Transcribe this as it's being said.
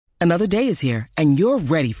Another day is here, and you're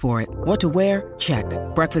ready for it. What to wear? Check.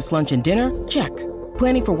 Breakfast, lunch, and dinner? Check.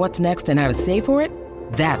 Planning for what's next and how to save for it?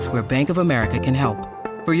 That's where Bank of America can help.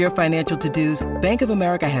 For your financial to-dos, Bank of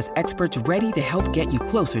America has experts ready to help get you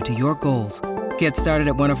closer to your goals. Get started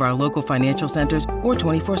at one of our local financial centers or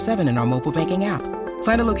 24/7 in our mobile banking app.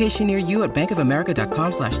 Find a location near you at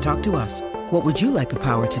bankofamerica.com/talktous. What would you like the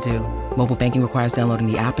power to do? Mobile banking requires downloading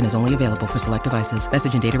the app and is only available for select devices.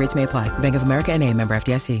 Message and data rates may apply. Bank of America N.A., member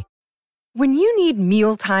FDIC. When you need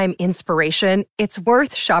mealtime inspiration, it's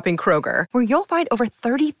worth shopping Kroger, where you'll find over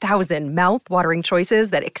 30,000 mouth-watering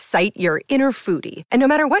choices that excite your inner foodie. And no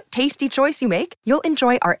matter what tasty choice you make, you'll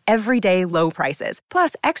enjoy our everyday low prices,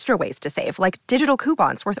 plus extra ways to save, like digital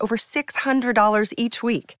coupons worth over $600 each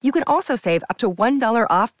week. You can also save up to $1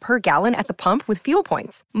 off per gallon at the pump with fuel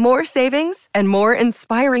points. More savings and more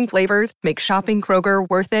inspiring flavors make shopping Kroger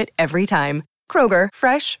worth it every time. Kroger,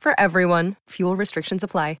 fresh for everyone. Fuel restrictions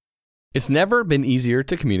apply. It's never been easier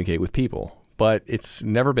to communicate with people, but it's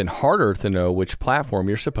never been harder to know which platform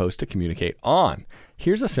you're supposed to communicate on.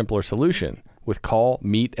 Here's a simpler solution. With call,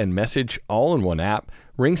 meet, and message all in one app,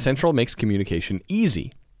 RingCentral makes communication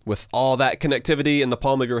easy. With all that connectivity in the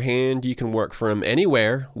palm of your hand, you can work from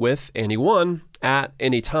anywhere, with anyone, at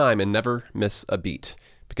any time, and never miss a beat.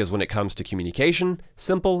 Because when it comes to communication,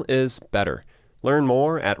 simple is better. Learn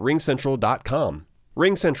more at ringcentral.com.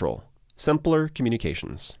 RingCentral. Simpler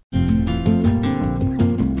communications.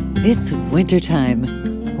 It's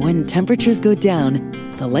wintertime. When temperatures go down,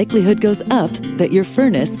 the likelihood goes up that your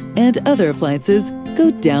furnace and other appliances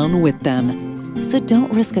go down with them. So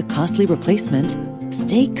don't risk a costly replacement.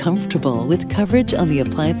 Stay comfortable with coverage on the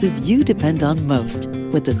appliances you depend on most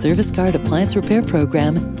with the Service Guard Appliance Repair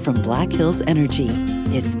Program from Black Hills Energy.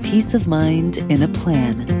 It's peace of mind in a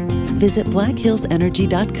plan. Visit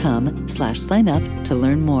blackhillsenergy.com/sign up to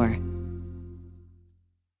learn more.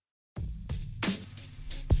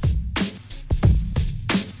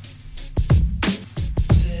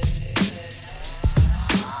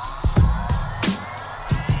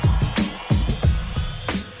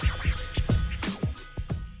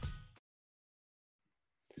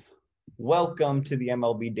 Welcome to the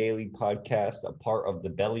MLB Daily Podcast, a part of the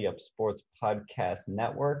Belly Up Sports Podcast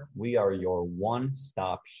Network. We are your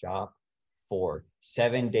one-stop shop for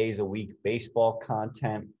 7 days a week baseball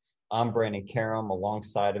content. I'm Brandon Karam.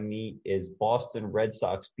 Alongside of me is Boston Red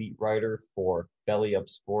Sox beat writer for Belly Up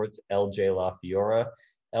Sports, LJ LaFiora.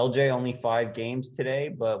 LJ, only 5 games today,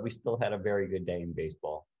 but we still had a very good day in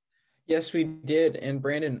baseball. Yes, we did. And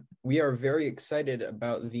Brandon, we are very excited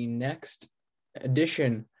about the next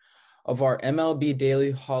edition of our MLB Daily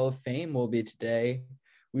Hall of Fame will be today.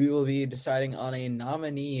 We will be deciding on a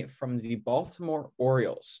nominee from the Baltimore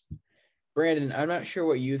Orioles. Brandon, I'm not sure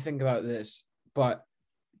what you think about this, but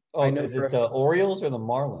I know is it the Orioles or the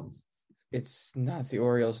Marlins? It's not the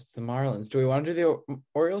Orioles, it's the Marlins. Do we want to do the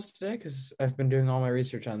Orioles today? Because I've been doing all my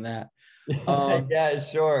research on that. Yeah,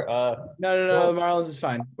 sure. No, the Marlins is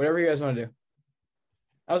fine. Whatever you guys want to do.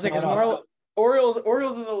 I was like,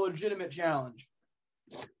 Orioles is a legitimate challenge.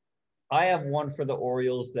 I have one for the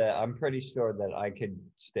Orioles that I'm pretty sure that I could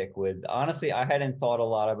stick with. Honestly, I hadn't thought a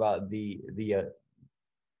lot about the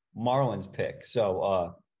Marlins pick,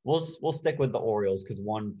 so we'll stick with the Orioles because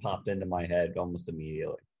one popped into my head almost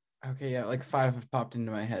immediately. Okay, yeah, like 5 have popped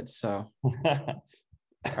into my head. So, all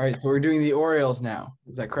right, so we're doing the Orioles now.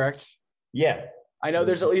 Is that correct? Yeah, I know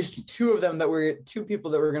there's at least 2 of them two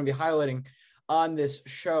people that we're going to be highlighting on this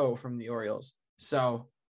show from the Orioles. So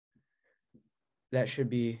that should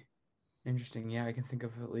be interesting. Yeah, I can think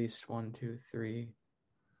of at least 1, 2, 3,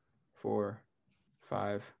 4,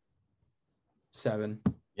 5, 7.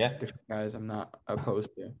 Yeah, different guys I'm not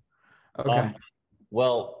opposed to. Okay.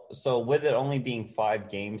 Well, so with it only being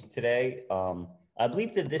 5 games today, I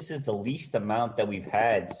believe that this is the least amount that we've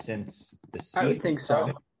had since the season. I would think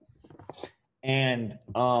so. And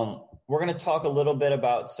we're going to talk a little bit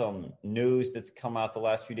about some news that's come out the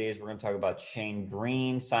last few days. We're going to talk about Shane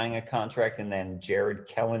Green signing a contract, and then Jared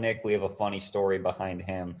Kelenic. We have a funny story behind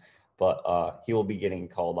him, but he will be getting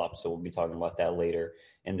called up, so we'll be talking about that later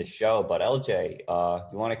in the show. But LJ,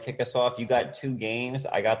 you want to kick us off? You got 2 games.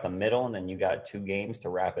 I got the middle, and then you got 2 games to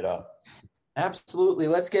wrap it up. Absolutely.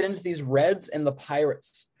 Let's get into these Reds and the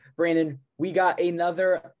Pirates. Brandon, we got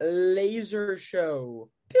another laser show.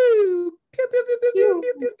 Pew, pew, pew, pew, pew, pew,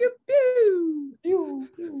 pew, pew, pew, pew,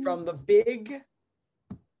 pew. From the big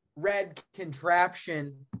red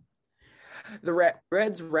contraption, the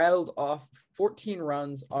Reds rattled off 14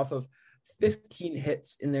 runs off of 15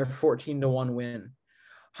 hits in their 14-1 win.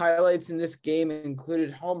 Highlights in this game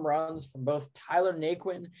included home runs from both Tyler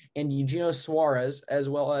Naquin and Eugenio Suarez, as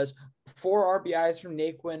well as 4 RBIs from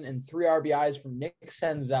Naquin and 3 RBIs from Nick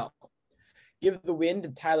Senzel. Give the win to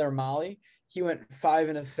Tyler Mahle. He went 5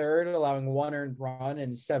 1/3, allowing 1 earned run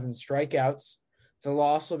and 7 strikeouts. The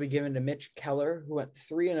loss will be given to Mitch Keller, who went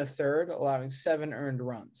 3 1/3, allowing 7 earned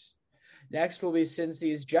runs. Next will be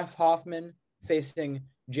Cincy's Jeff Hoffman facing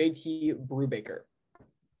JT Brubaker.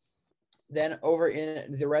 Then over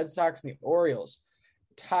in the Red Sox and the Orioles,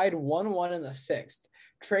 tied 1-1 in the 6th.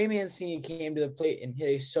 Trey Mancini came to the plate and hit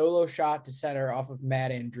a solo shot to center off of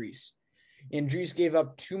Matt Andriese. Andriese gave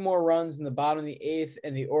up 2 more runs in the bottom of the 8th,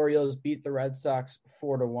 and the Orioles beat the Red Sox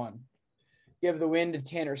 4-1. Give the win to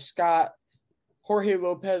Tanner Scott. Jorge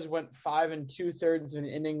Lopez went 5 2/3 of an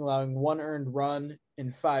inning, allowing 1 earned run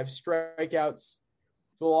and 5 strikeouts.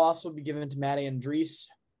 The loss will be given to Matt Andriese.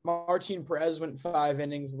 Martin Perez went 5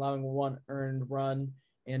 innings, allowing 1 earned run.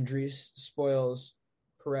 Andriese spoils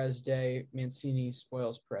Perez day. Mancini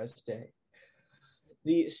spoils Perez day.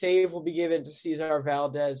 The save will be given to Cesar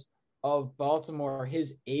Valdez of Baltimore,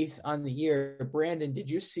 his 8th on the year. Brandon, did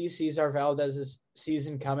you see Cesar Valdez's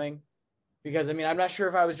season coming? Because, I mean, I'm not sure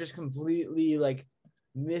if I was just completely,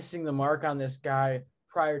 missing the mark on this guy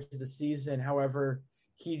prior to the season. However,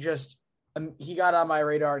 he got on my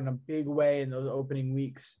radar in a big way in those opening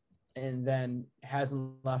weeks and then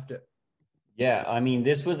hasn't left it. Yeah, I mean,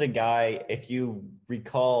 this was a guy, if you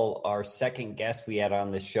recall our second guest we had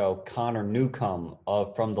on the show, Connor Newcomb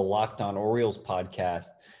from the Locked On Orioles podcast.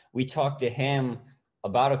 We talked to him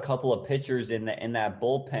about a couple of pitchers in that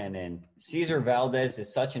bullpen, and Cesar Valdez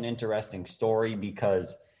is such an interesting story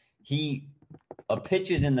because he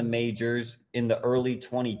pitches in the majors in the early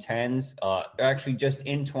 2010s. Actually, just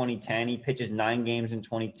in 2010, he pitches 9 games in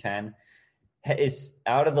 2010. Is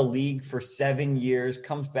out of the league for 7 years,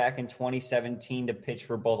 comes back in 2017 to pitch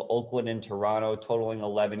for both Oakland and Toronto, totaling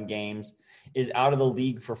 11 games, is out of the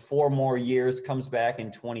league for 4 more years, comes back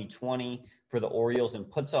in 2020 for the Orioles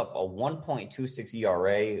and puts up a 1.26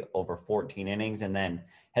 ERA over 14 innings, and then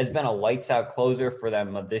has been a lights-out closer for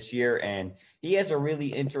them this year. And he has a really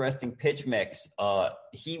interesting pitch mix.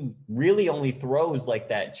 He really only throws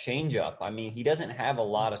that changeup. I mean, he doesn't have a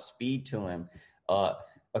lot of speed to him.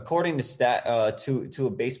 According to a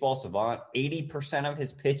baseball savant, 80% of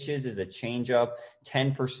his pitches is a changeup,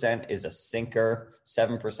 10% is a sinker,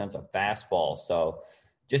 7% is a fastball. So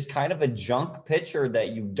just kind of a junk pitcher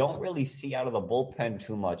that you don't really see out of the bullpen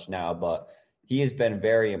too much now, but he has been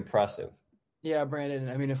very impressive. Yeah, Brandon.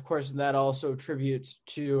 I mean, of course, that also attributes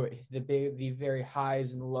to the very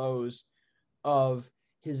highs and lows of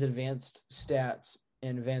his advanced stats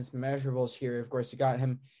and advanced measurables here. Of course,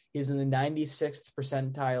 he's in the 96th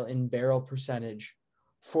percentile in barrel percentage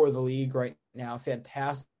for the league right now.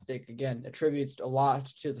 Fantastic. Again, attributes a lot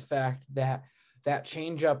to the fact that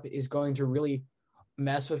changeup is going to really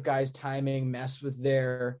mess with guys' timing, mess with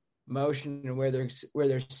their motion and where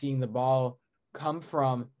they're seeing the ball come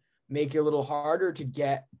from, make it a little harder to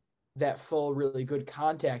get that full, really good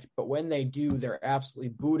contact. But when they do, they're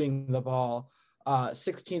absolutely booting the ball.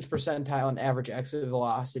 16th percentile on average exit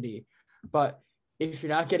velocity. But if you're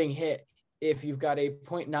not getting hit, if you've got a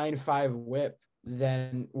 0.95 whip,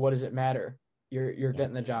 then what does it matter? You're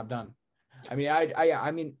getting the job done. I mean,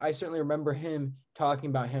 I certainly remember him talking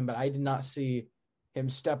about him, but I did not see him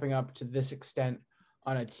stepping up to this extent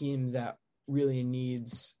on a team that really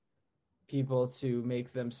needs people to make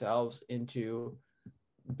themselves into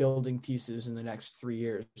building pieces in the next 3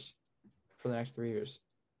 years. For the next 3 years.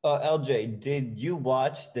 LJ, did you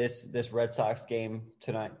watch this Red Sox game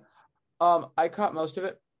tonight? I caught most of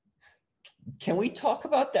it. Can we talk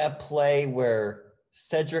about that play where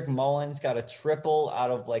Cedric Mullins got a triple out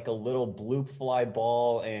of a little bloop fly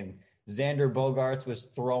ball, and Xander Bogaerts was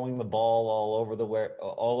throwing the ball all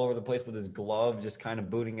over the place with his glove, just kind of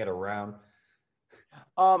booting it around?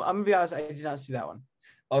 I'm gonna be honest, I did not see that one.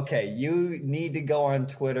 Okay, you need to go on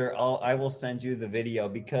Twitter. I will send you the video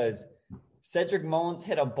because Cedric Mullins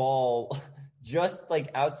hit a ball just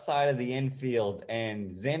outside of the infield,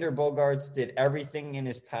 and Xander Bogaerts did everything in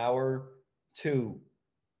his power to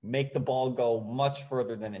make the ball go much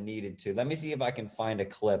further than it needed to. Let me see if I can find a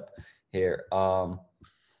clip here.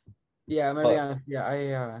 Yeah, I'm gonna be honest. Yeah,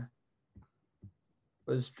 I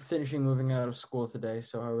was finishing moving out of school today,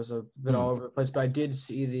 so I was a bit all over the place. But I did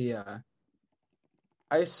see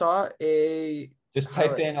I saw a. Just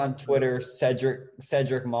type in on Twitter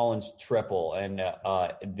Cedric Mullins triple, and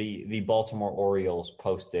the Baltimore Orioles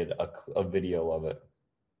posted a video of it.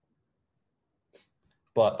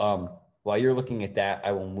 But while you're looking at that,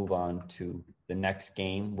 I will move on to the next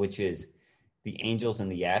game, which is the Angels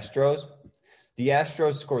and the Astros. The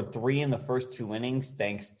Astros scored 3 in the first 2 innings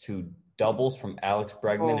thanks to doubles from Alex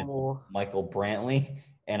Bregman and Oh, Michael Brantley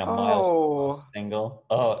and a Miles oh, single.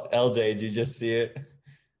 Oh, LJ, did you just see it?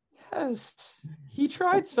 yes. He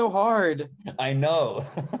tried so hard. I know.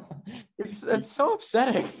 It's so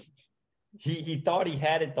upsetting. He thought he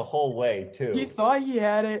had it the whole way too. He thought he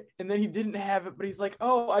had it, and then he didn't have it, but he's like,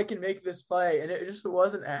 oh, I can make this play. And it just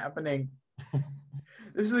wasn't happening.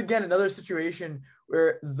 This is, again, another situation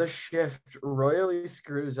where the shift royally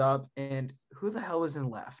screws up. And who the hell was in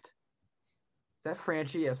left? Is that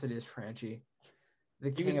Franchi? Yes, it is Franchi.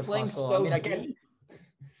 The king of hustle. I mean, again,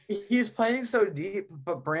 he's playing so deep,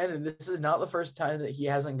 but Brandon, this is not the first time that he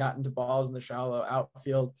hasn't gotten to balls in the shallow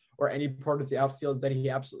outfield or any part of the outfield that he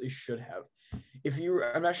absolutely should have.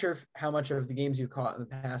 I'm not sure how much of the games you caught in the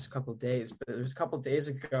past couple of days, but there was a couple of days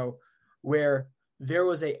ago where there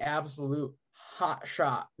was a absolute hot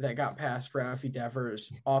shot that got past Rafi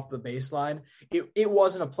Devers off the baseline. It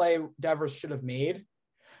wasn't a play Devers should have made.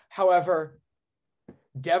 However,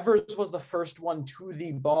 Devers was the first one to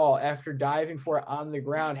the ball after diving for it on the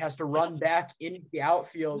ground, has to run back into the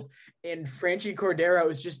outfield, and Franchi Cordero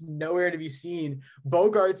is just nowhere to be seen.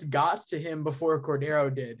 Bogarts got to him before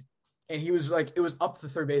Cordero did, and he was like, it was up the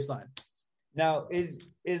third baseline. Now, is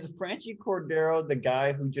Franchi Cordero the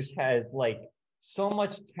guy who just has like so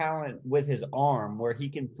much talent with his arm where he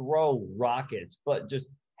can throw rockets, but just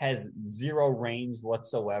has zero range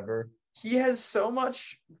whatsoever? He has so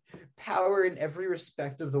much power in every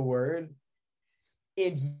respect of the word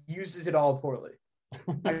and uses it all poorly.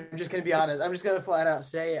 I'm just going to be honest. I'm just going to flat out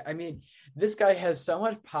say it. I mean, this guy has so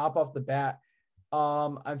much pop off the bat.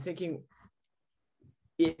 I'm thinking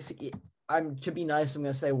to be nice, I'm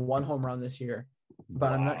going to say 1 home run this year,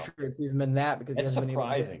 but wow. I'm not sure it's even been that because it's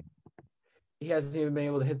surprising. He hasn't even been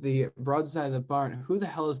able to hit the broadside of the barn. Who the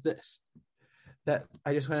hell is this? That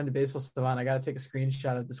I just went into Baseball Savant. I got to take a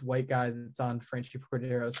screenshot of this white guy that's on Franchi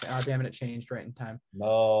Cordero's. Damn it, it changed right in time.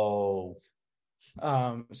 No.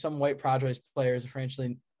 Some white Padres players,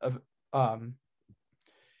 frankly,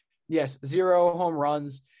 yes, 0 home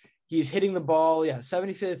runs. He's hitting the ball,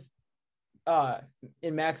 75th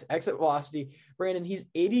in max exit velocity. Brandon, he's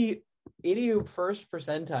 81st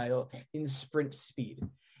percentile in sprint speed.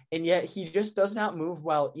 And yet he just does not move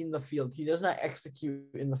well in the field. He does not execute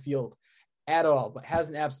in the field at all, but has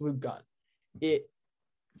an absolute gun.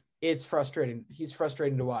 It's frustrating. He's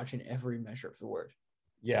frustrating to watch in every measure of the word.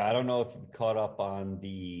 Yeah, I don't know if you've caught up on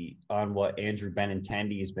what Andrew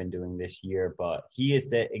Benintendi has been doing this year, but he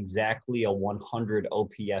is at exactly a 100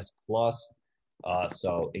 OPS plus,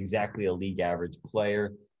 so exactly a league average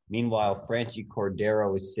player. Meanwhile, Franchi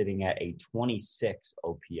Cordero is sitting at a 26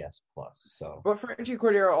 OPS plus. But Franchi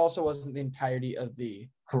Cordero also wasn't the entirety of the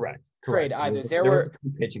correct trade either. There were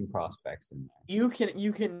 2 pitching prospects in there.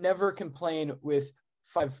 You can never complain with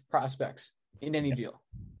 5 prospects in any deal,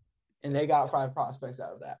 and they got 5 prospects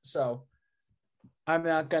out of that. So I'm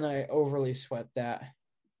not gonna overly sweat that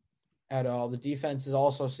at all. The defense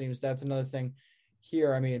also seems that's another thing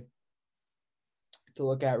here. I mean, to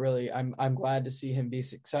look at really, I'm glad to see him be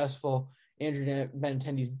successful. Andrew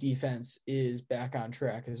Benintendi's defense is back on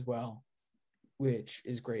track as well, which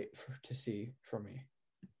is great to see for me.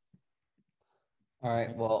 All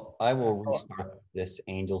right. Well, I will restart this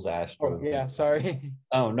Angels Astros. Oh, yeah. Sorry.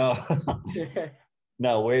 Oh no.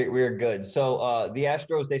 No, we're good. So the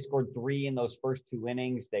Astros, they scored 3 in those first 2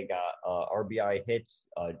 innings. They got RBI hits,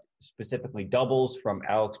 specifically doubles from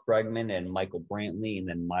Alex Bregman and Michael Brantley, and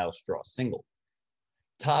then Miles Straw single.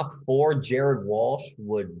 Top 4, Jared Walsh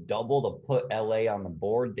would double to put LA on the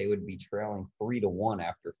board. They would be trailing 3-1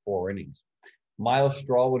 after 4 innings. Miles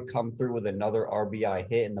Straw would come through with another RBI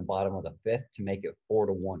hit in the bottom of the 5th to make it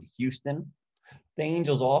 4-1 Houston. The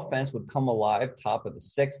Angels offense would come alive top of the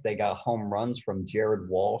 6th. They got home runs from Jared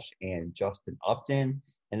Walsh and Justin Upton,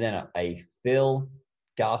 and then a Phil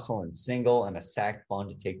Gosselin single and a sac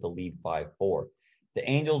bunt to take the lead 5-4. The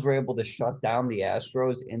Angels were able to shut down the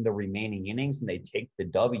Astros in the remaining innings, and they take the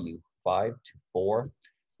W 5-4.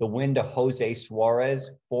 The win to Jose Suarez,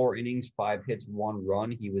 4 innings, 5 hits, 1 run.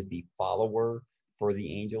 He was the follower for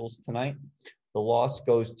the Angels tonight. The loss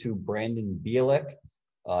goes to Brandon Bielik,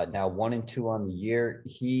 now 1-2 on the year.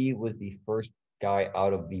 He was the first guy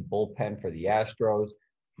out of the bullpen for the Astros.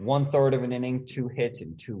 1/3 of an inning, 2 hits,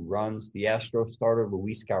 and 2 runs. The Astros starter,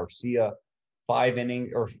 Luis Garcia, 5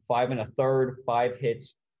 innings or 5 1/3, 5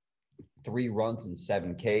 hits, 3 runs, and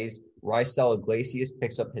 7 Ks. Raisel Iglesias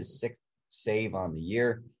picks up his 6th save on the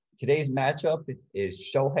year. Today's matchup is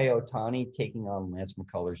Shohei Ohtani taking on Lance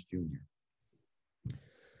McCullers Jr.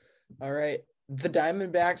 All right. The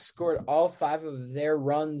Diamondbacks scored all 5 of their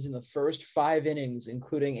runs in the first 5 innings,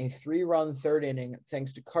 including a 3-run third inning,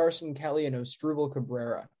 thanks to Carson Kelly and Asdrubal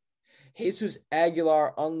Cabrera. Jesus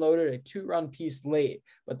Aguilar unloaded a 2-run piece late,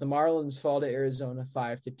 but the Marlins fall to Arizona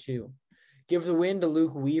 5-2. Give the win to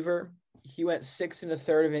Luke Weaver. He went 6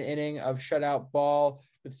 1/3 of an inning of shutout ball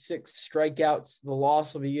with 6 strikeouts. The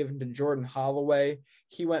loss will be given to Jordan Holloway.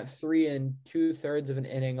 He went 3 2/3 of an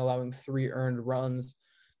inning, allowing 3 earned runs.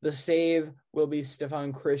 The save will be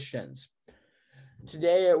Stefan Christians.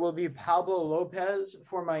 Today it will be Pablo Lopez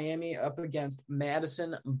for Miami up against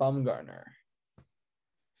Madison Bumgarner.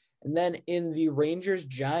 And then in the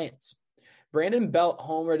Rangers-Giants, Brandon Belt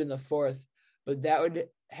homered in the 4th, but that would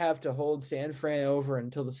have to hold San Fran over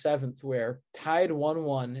until the 7th, where tied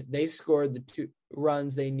 1-1, they scored the 2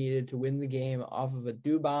 runs they needed to win the game off of a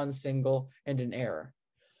Dubon single and an error.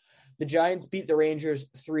 The Giants beat the Rangers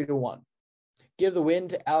 3-1. Give the win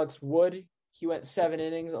to Alex Wood. He went 7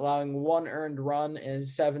 innings, allowing 1 earned run and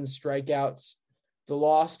 7 strikeouts. The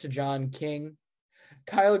loss to John King.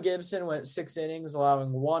 Kyle Gibson went 6 innings,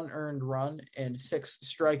 allowing 1 earned run and 6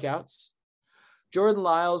 strikeouts. Jordan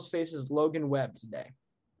Lyles faces Logan Webb today.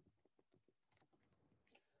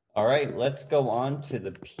 All right, let's go on to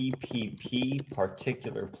the PPP,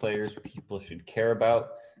 particular players people should care about.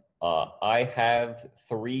 I have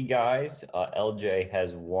 3 guys. LJ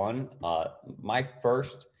has 1. My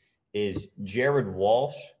first is Jared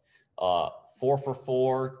Walsh, 4 for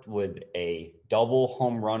 4 with a double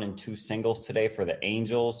home run and 2 singles today for the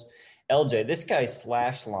Angels. LJ, this guy's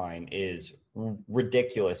slash line is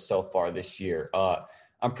ridiculous so far this year.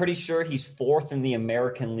 I'm pretty sure he's 4th in the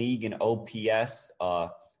American League in OPS,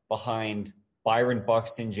 behind Byron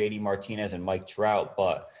Buxton, JD Martinez, and Mike Trout,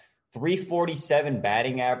 but 347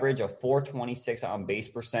 batting average, a 426 on base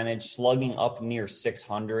percentage, slugging up near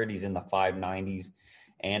 600. He's in the 590s,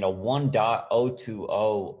 and a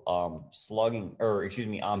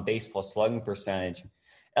 1.020 on base plus slugging percentage.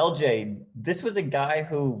 LJ, this was a guy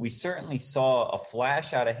who we certainly saw a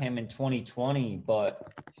flash out of him in 2020,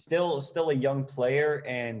 but still a young player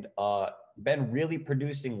and been really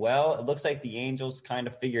producing well. It looks like the Angels kind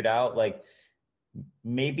of figured out, like,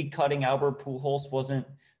 maybe cutting Albert Pujols wasn't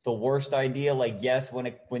the worst idea. Like, yes,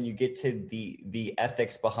 when you get to the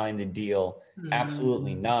ethics behind the deal,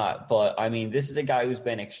 absolutely not. But I mean, this is a guy who's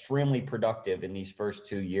been extremely productive in these first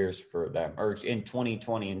 2 years for them, or in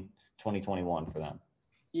 2020 and 2021 for them.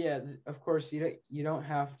 Yeah, of course, you don't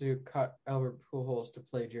have to cut Albert Pujols to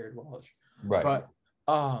play Jared Walsh. Right. But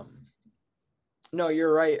no,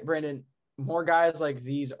 you're right, Brandon. More guys like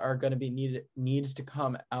these are going to be needed to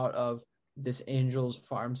come out of this Angels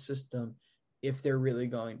farm system if they're really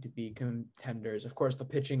going to be contenders. Of course, the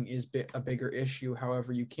pitching is a bigger issue.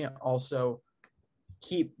 However, you can't also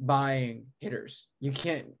keep buying hitters. You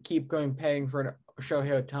can't keep paying for a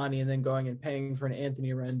Shohei Ohtani and then going and paying for an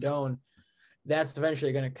Anthony Rendon. That's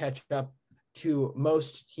eventually going to catch up to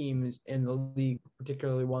most teams in the league,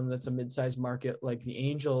 particularly one that's a mid-sized market like the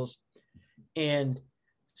Angels. And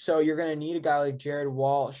so you're going to need a guy like Jared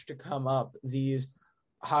Walsh to come up, these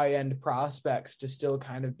high-end prospects, to still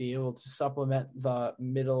kind of be able to supplement the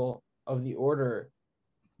middle of the order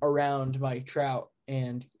around Mike Trout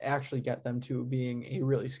and actually get them to being a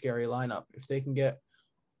really scary lineup. If they can get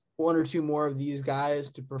 1 or 2 more of these guys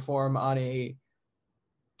to perform on a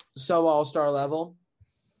sub-all-star level,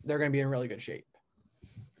 they're going to be in really good shape.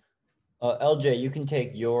 LJ, you can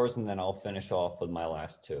take yours, and then I'll finish off with my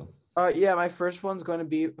last 2. Yeah, my first one's going to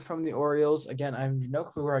be from the Orioles. Again, I have no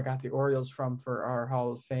clue where I got the Orioles from for our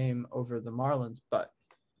Hall of Fame over the Marlins, but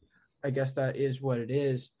I guess that is what it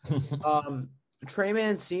is. Trey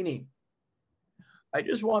Mancini. I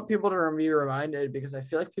just want people to be reminded, because I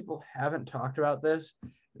feel like people haven't talked about this,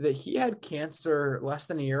 that he had cancer less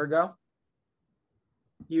than a year ago.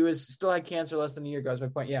 He still had cancer less than a year ago, is my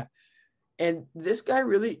point, yeah. And this guy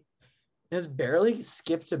really has barely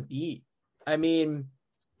skipped a beat. I mean,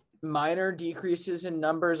 minor decreases in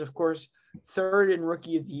numbers, of course, 3rd in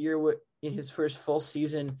Rookie of the Year in his first full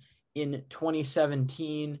season in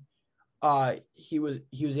 2017. He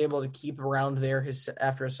was able to keep around there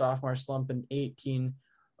after a sophomore slump in 18.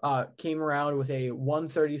 Came around with a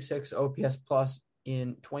 136 OPS plus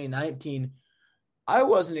in 2019. I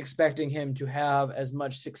wasn't expecting him to have as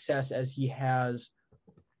much success as he has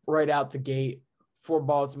right out the gate for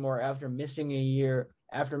Baltimore after missing a year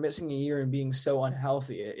and being so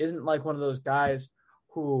unhealthy. It isn't like one of those guys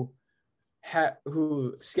who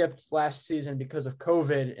skipped last season because of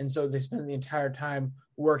COVID, and so they spent the entire time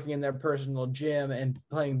working in their personal gym and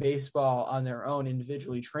playing baseball on their own,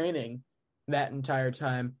 individually training that entire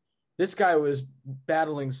time. This guy was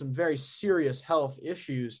battling some very serious health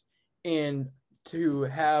issues, and to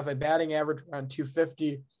have a batting average around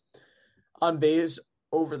 250, on base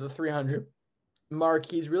over the 300 mark.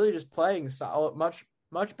 He's really just playing solid,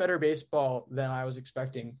 much better baseball than I was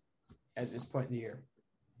expecting at this point in the year.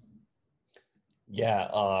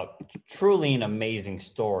 Yeah, truly an amazing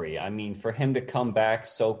story. I mean, for him to come back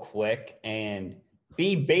so quick and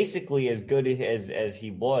be basically as good as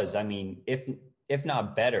he was. I mean, if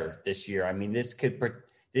not better this year. I mean, this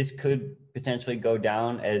could potentially go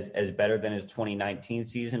down as better than his 2019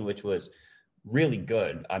 season, which was really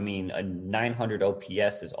good. I mean, a 900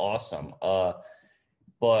 OPS is awesome.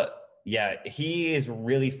 But yeah, he is a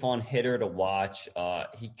really fun hitter to watch.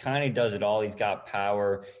 He kind of does it all. He's got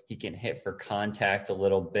power. He can hit for contact a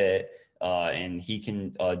little bit, and he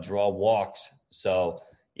can draw walks. So,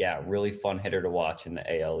 yeah, really fun hitter to watch in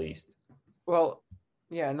the AL East. Well,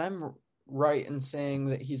 yeah, and I'm right in saying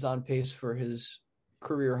that he's on pace for his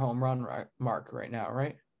career home run mark right now,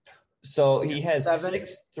 right? So he has 7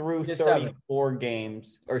 through 34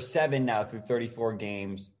 games, or 7 now through 34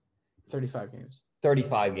 games. 35 games.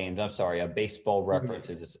 35 games. I'm sorry. A Baseball Reference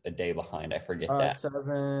is a day behind. I forget that.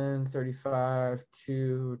 7, 35,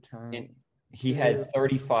 2 times. And he had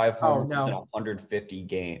 35 home runs in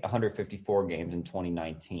 154 games in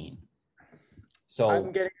 2019. So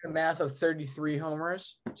I'm getting the math of 33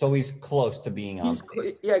 homers. So he's close to being on.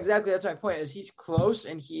 Yeah, exactly. That's my point. Is he's close,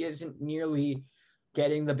 and he isn't nearly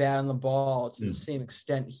getting the bat on the ball to the same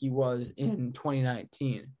extent he was in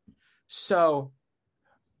 2019. So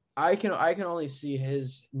I can only see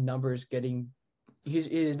his numbers getting.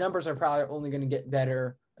 His numbers are probably only going to get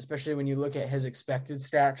better, especially when you look at his expected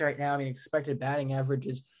stats right now. I mean, expected batting average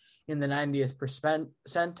is in the 90th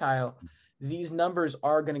percentile. These numbers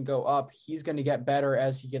are going to go up. He's going to get better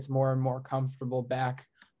as he gets more and more comfortable back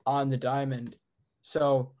on the diamond.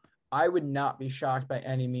 So I would not be shocked by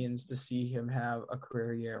any means to see him have a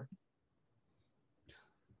career year.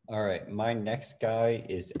 All right. My next guy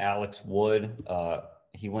is Alex Wood.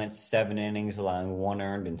 He went 7 innings, allowing 1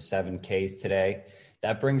 earned and 7 Ks today.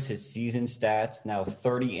 That brings his season stats now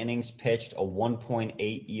 30 innings pitched, a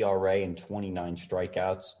 1.8 ERA, and 29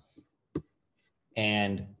 strikeouts.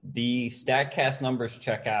 And the StatCast numbers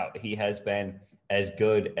check out. He has been as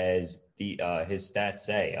good as his stats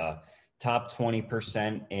say. Top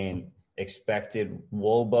 20% in expected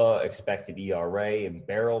WOBA, expected ERA, and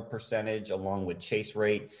barrel percentage, along with chase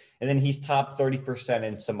rate. And then he's top 30%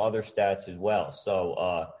 in some other stats as well.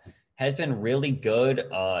 So has been really good.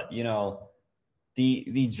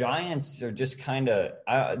 The Giants are just kind of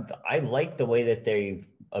I like the way that they've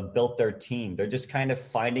built their team. They're just kind of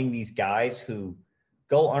finding these guys who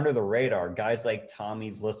go under the radar, guys like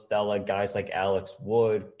Tommy La Stella, guys like Alex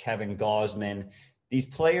Wood, Kevin Gausman, these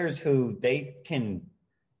players who they can,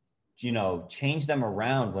 change them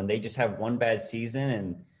around when they just have one bad season,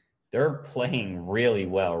 and they're playing really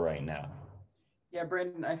well right now. Yeah,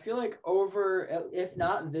 Brandon, I feel like if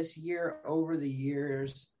not this year, over the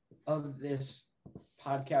years of this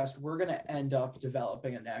podcast, we're going to end up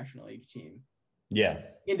developing a National League team. Yeah.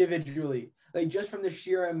 Individually. Like, just from the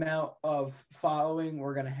sheer amount of following,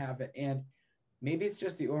 we're going to have it. And maybe it's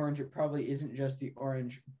just the orange. It probably isn't just the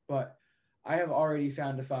orange. But I have already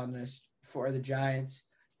found a fondness for the Giants.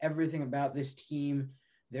 Everything about this team,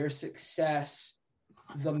 their success,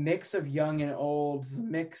 the mix of young and old, the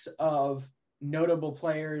mix of notable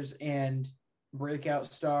players and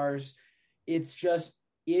breakout stars. It's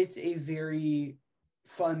a very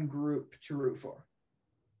fun group to root for.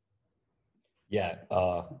 Yeah.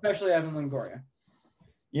 Especially Evan Longoria.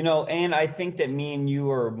 And I think that me and you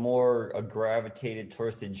are more gravitated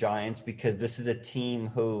towards the Giants because this is a team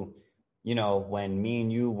who, when me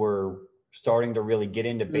and you were starting to really get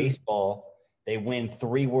into baseball, they win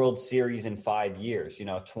 3 World Series in 5 years,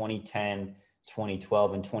 2010,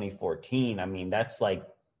 2012, and 2014. I mean, that's like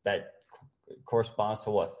that corresponds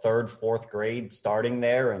to what, 3rd, 4th grade starting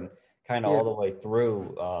there and kind of all the way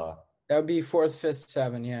through. That would be 4th, 5th,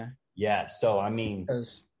 7th. Yeah. Yeah. So, I mean,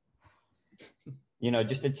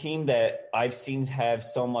 just a team that I've seen have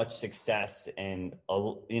so much success, and,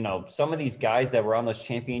 some of these guys that were on those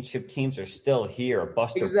championship teams are still here.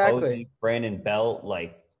 Buster Posey, Brandon Belt,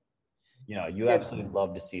 you absolutely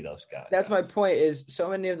love to see those guys. That's my point, is so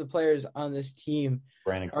many of the players on this team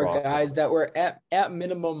are guys that were at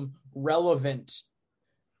minimum relevant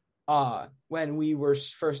when we were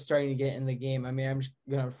first starting to get in the game. I mean, I'm just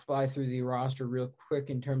going to fly through the roster real quick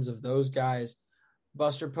in terms of those guys.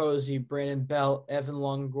 Buster Posey, Brandon Belt, Evan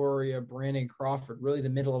Longoria, Brandon Crawford, really the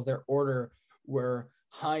middle of their order were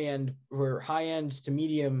high-end to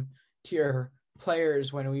medium tier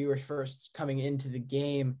players when we were first coming into the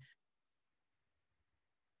game.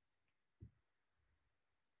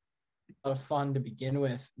 of fun to begin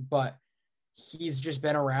with, but he's just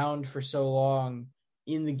been around for so long,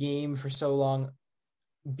 in the game for so long,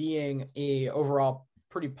 being a overall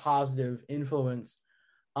pretty positive influence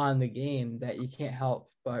on the game that you can't help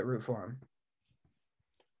but root for him.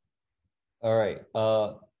 All right.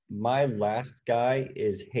 My last guy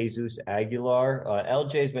is Jesus Aguilar.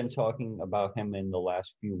 LJ's been talking about him in the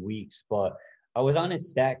last few weeks, but I was on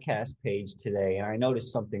his StatCast page today and I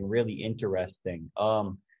noticed something really interesting.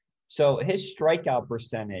 So his strikeout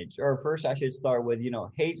percentage, or first I should start with,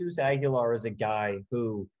 Jesus Aguilar is a guy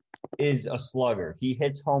who is a slugger. He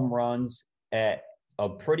hits home runs at a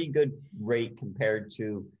pretty good rate compared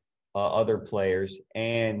to other players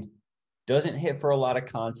and doesn't hit for a lot of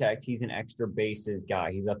contact. He's an extra bases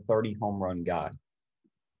guy. He's a 30 home run guy.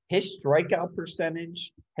 His strikeout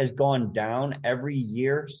percentage has gone down every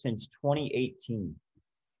year since 2018.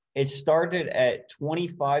 It started at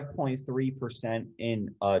 25.3% in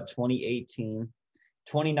 2018.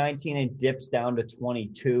 2019, it dips down to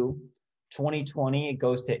 22. 2020, it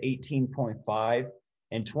goes to 18.5.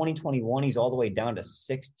 In 2021, he's all the way down to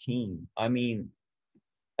 16. I mean,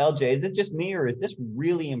 LJ, is it just me, or is this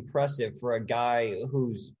really impressive for a guy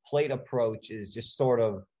whose plate approach is just sort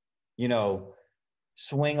of,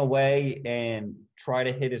 swing away and try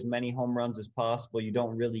to hit as many home runs as possible? You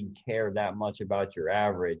don't really care that much about your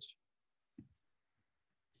average.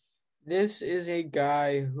 This is a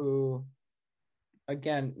guy who,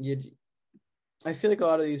 again, I feel like a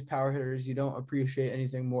lot of these power hitters, you don't appreciate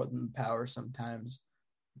anything more than power sometimes,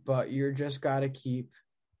 but you're just got to keep.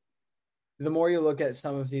 The more you look at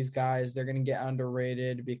some of these guys, they're going to get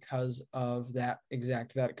underrated because of that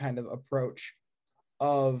kind of approach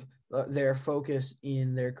of their focus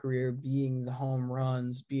in their career being the home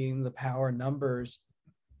runs, being the power numbers.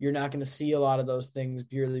 You're not going to see a lot of those things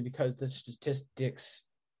purely because the statistics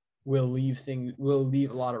will leave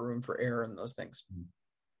a lot of room for error in those things.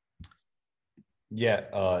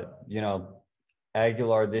 Yeah,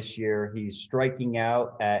 Aguilar this year, he's striking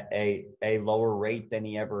out at a lower rate than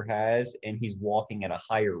he ever has, and he's walking at a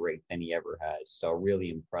higher rate than he ever has. So really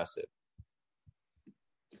impressive.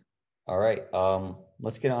 All right,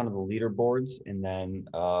 let's get on to the leaderboards, and then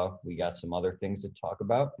we got some other things to talk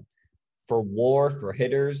about. For WAR, for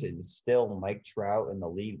hitters, it is still Mike Trout in the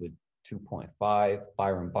lead with 2.5.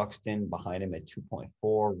 Byron Buxton behind him at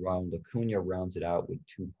 2.4. Ronald Acuna rounds it out with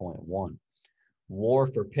 2.1. WAR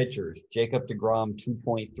for pitchers, Jacob deGrom,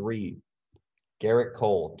 2.3. Garrett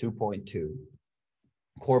Cole, 2.2.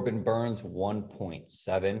 Corbin Burns,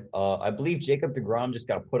 1.7. I believe Jacob deGrom just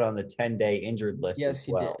got put on the 10-day injured list as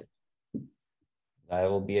well. Yes, he did. That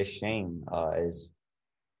will be a shame, as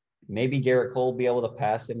maybe Garrett Cole will be able to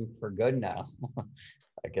pass him for good now.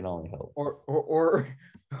 I can only hope. Or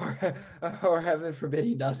heaven forbid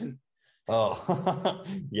he doesn't. Oh,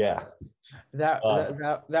 yeah. That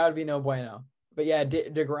would be no bueno. But yeah,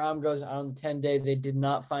 deGrom goes on the 10-day. They did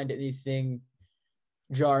not find anything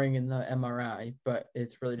jarring in the MRI, but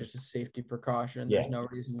it's really just a safety precaution. Yeah. There's no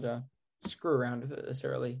reason to screw around with it this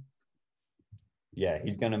early. Yeah,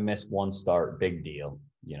 he's going to miss one start. Big deal,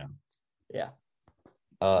 Yeah.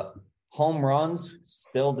 Home runs,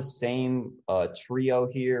 still the same trio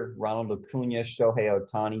here. Ronald Acuna, Shohei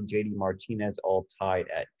Ohtani, JD Martinez all tied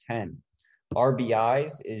at 10.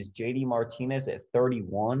 RBIs is JD Martinez at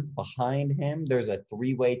 31. Behind him, there's a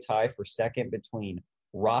three-way tie for second between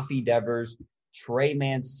Rafi Devers, Trey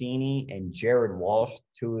Mancini, and Jared Walsh.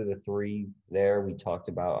 Two of the three there we talked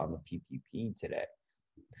about on the PPP today.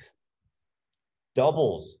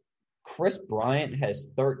 Doubles, Chris Bryant has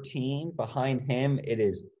 13. Behind him, it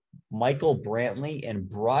is Michael Brantley and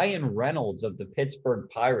Brian Reynolds of the Pittsburgh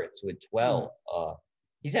Pirates with 12.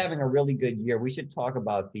 He's having a really good year. We should talk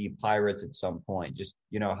about the Pirates at some point, just,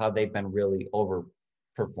 how they've been really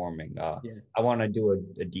overperforming. I want to do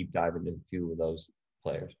a deep dive into a few of those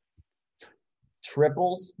players.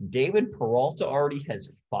 Triples, David Peralta already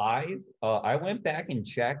has 5. I went back and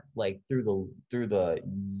checked through the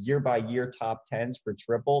year-by-year top 10s for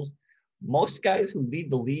triples. Most guys who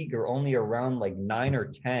lead the league are only around 9 or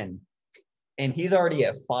 10. And he's already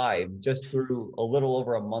at 5 just through a little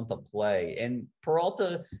over a month of play. And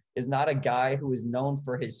Peralta is not a guy who is known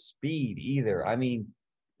for his speed either. I mean,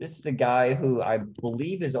 this is a guy who I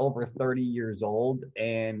believe is over 30 years old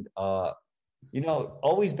and,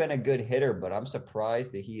 always been a good hitter, but I'm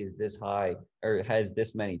surprised that he is this high or has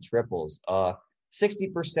this many triples.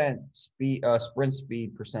 60% speed, sprint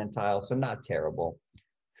speed percentile, so not terrible.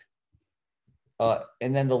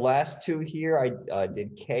 And then the last two here, I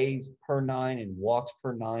did Ks per 9 and walks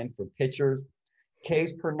per 9 for pitchers.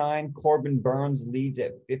 Ks per 9, Corbin Burns leads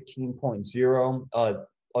at 15.0.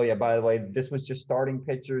 Oh, yeah, by the way, this was just starting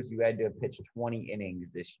pitchers. You had to pitch 20 innings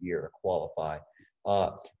this year to qualify.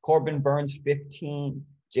 Corbin Burns, 15.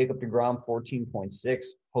 Jacob deGrom, 14.6.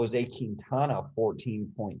 Jose Quintana,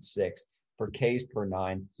 14.6 for Ks per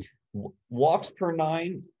nine. Walks per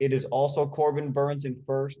nine, it is also Corbin Burns in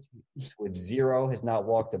first with 0, has not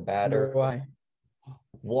walked a batter. Why?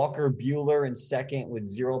 Walker Buehler in second with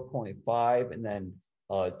 0.5, and then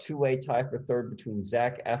two-way tie for third between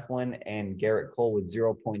Zach Eflin and Garrett Cole with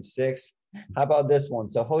 0.6. How about this one?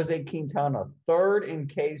 So Jose Quintana, third in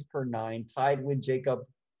Ks per nine, tied with Jacob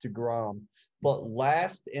deGrom, but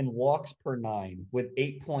last in walks per nine with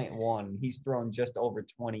 8.1. He's thrown just over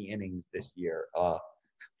 20 innings this year.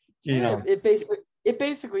 It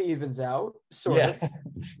basically evens out, sort of.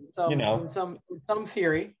 In some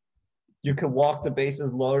theory. You could walk the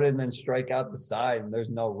bases loaded and then strike out the side, and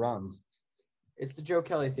there's no runs. It's the Joe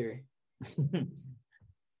Kelly theory.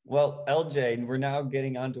 Well, LJ, we're now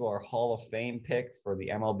getting onto our Hall of Fame pick for the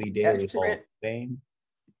MLB Daily Hall of Fame.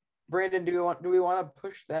 Brandon, do we want to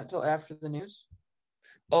push that till after the news?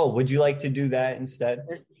 Oh, would you like to do that instead?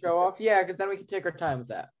 Show off? Yeah, because then we can take our time with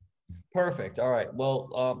that. Perfect. All right.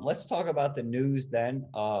 Well, let's talk about the news then.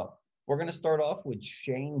 We're going to start off with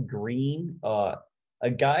Shane Green, a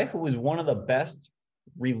guy who was one of the best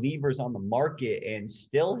relievers on the market and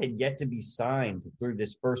still had yet to be signed through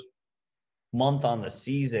this first month on the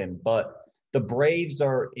season. But the Braves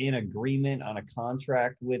are in agreement on a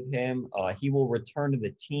contract with him. He will return to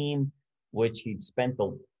the team, which he'd spent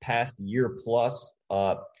the past year plus.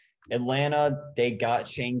 Atlanta, they got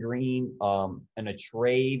Shane Green in a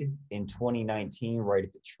trade in 2019, right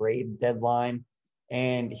at the trade deadline.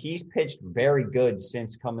 And he's pitched very good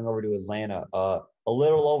since coming over to Atlanta. A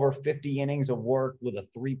little over 50 innings of work with a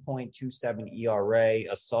 3.27 ERA,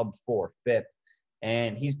 a sub-4 FIP.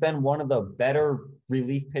 And he's been one of the better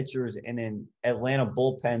relief pitchers in an Atlanta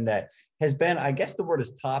bullpen that has been, I guess the word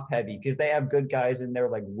is top heavy, because they have good guys in there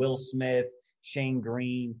like Will Smith, Shane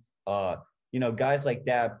Green, guys like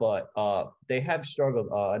that. But they have struggled.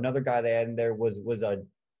 Another guy they had in there was a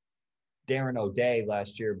Darren O'Day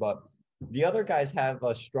last year, but the other guys have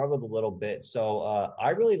struggled a little bit. So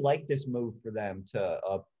I really like this move for them to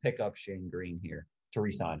pick up Shane Green here, to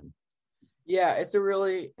re-sign him. Yeah, it's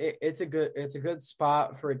a good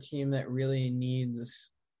spot for a team that really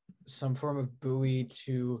needs some form of buoy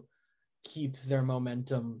to keep their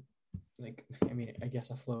momentum, I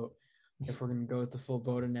guess afloat, if we're going to go with the full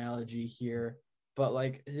boat analogy here. But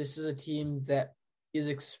this is a team that is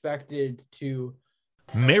expected to.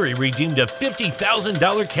 Mary redeemed a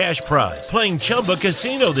 $50,000 cash prize playing Chumba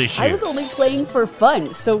Casino this year. I was only playing for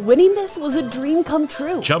fun, so winning this was a dream come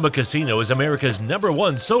true. Chumba Casino is America's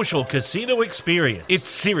 #1 social casino experience. It's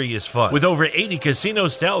serious fun. With over 80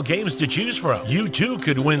 casino-style games to choose from, you too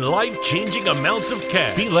could win life-changing amounts of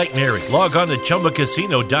cash. Be like Mary. Log on to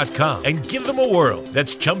ChumbaCasino.com and give them a whirl.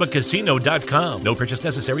 That's ChumbaCasino.com. No purchase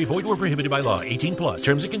necessary. Void where prohibited by law. 18+.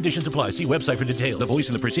 Terms and conditions apply. See website for details. The voice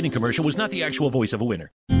in the preceding commercial was not the actual voice of a winner.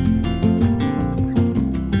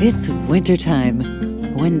 It's wintertime.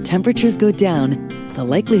 When temperatures go down, the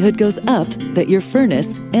likelihood goes up that your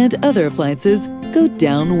furnace and other appliances go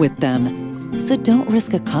down with them. So don't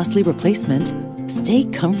risk a costly replacement. Stay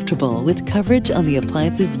comfortable with coverage on the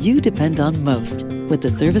appliances you depend on most with the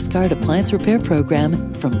Service Guard Appliance Repair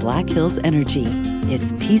Program from Black Hills Energy.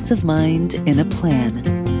 It's peace of mind in a plan.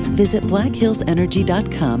 Visit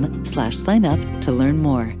blackhillsenergy.com/sign up to learn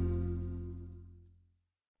more.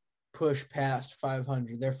 Push past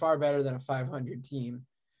 500. They're far better than a 500 team.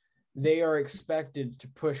 They are expected to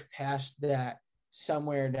push past that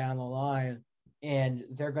somewhere down the line, and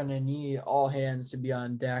they're going to need all hands to be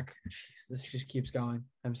on deck. Jeez, this just keeps going.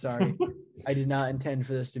 I'm sorry. I did not intend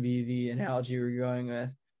for this to be the analogy we're going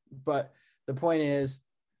with. But the point is,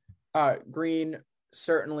 Green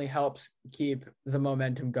certainly helps keep the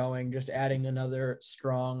momentum going. Just adding another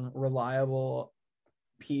strong, reliable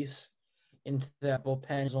piece into that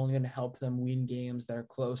bullpen is only going to help them win games that are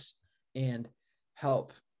close and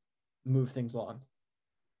help move things along.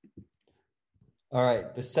 All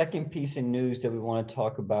right. The second piece of news that we want to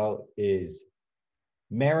talk about is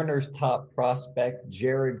Mariners top prospect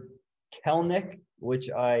Jared Kelenic, which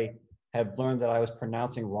I have learned that I was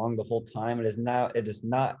pronouncing wrong the whole time. It is not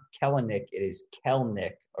Kelenic, it is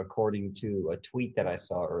Kelenic, according to a tweet that I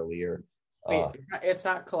saw earlier. Wait, it's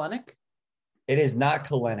not Kelenic? It is not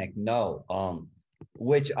Kelenic, no.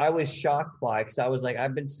 Which I was shocked by, because I was like,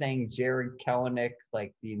 I've been saying Jared Kelenic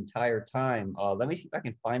the entire time. Let me see if I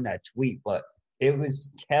can find that tweet, but it was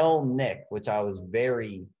Kelenic, which I was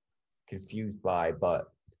very confused by. But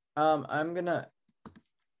I'm gonna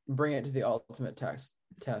bring it to the ultimate test.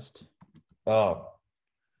 Oh,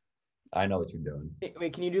 I know what you're doing.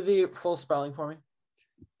 Wait, can you do the full spelling for me?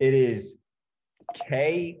 It is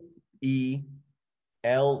Kelenic.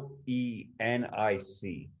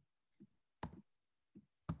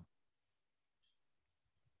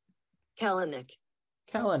 Kellenic.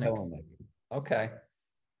 Kellenic. Okay.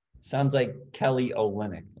 Sounds like Kelly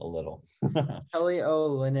Olynyk a little. Kelly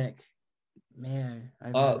Olynyk. Man,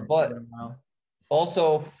 I've but in a while.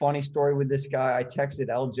 Also, funny story with this guy. I texted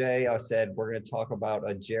LJ. I said we're going to talk about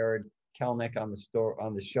Jared Kelenic on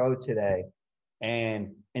the show today,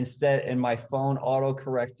 and instead, in my phone auto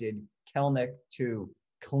corrected Kelenic to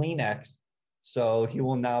Kleenex, so he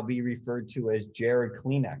will now be referred to as Jared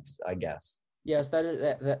Kleenex, I guess. Yes, that is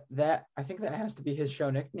that. I think that has to be his show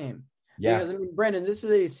nickname. Yeah, because I mean, Brandon, this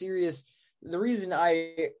is a serious. The reason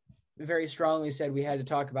I very strongly said we had to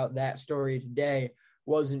talk about that story today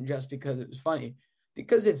wasn't just because it was funny,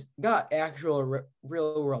 because it's got actual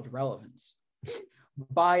real world relevance.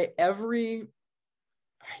 By every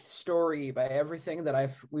story, by everything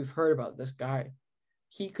that we've heard about this guy,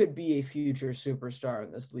 he could be a future superstar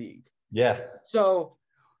in this league. Yeah. So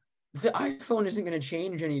the iPhone isn't going to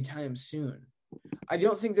change anytime soon. I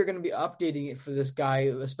don't think they're going to be updating it for this guy,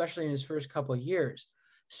 especially in his first couple of years.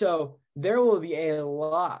 So there will be a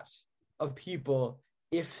lot of people,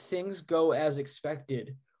 if things go as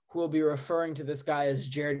expected, who will be referring to this guy as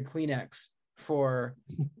Jared Kleenex for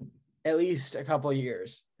at least a couple of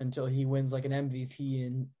years until he wins like an MVP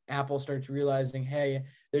and Apple starts realizing, hey,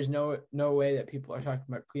 there's no way that people are talking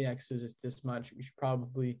about Kleenexes this much. We should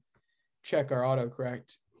probably check our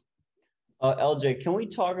autocorrect. LJ, can we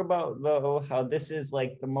talk about, though, how this is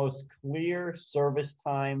like the most clear service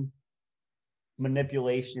time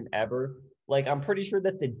manipulation ever? Like, I'm pretty sure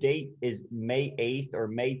that the date is May 8th or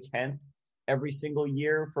May 10th every single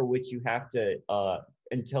year, for which you have to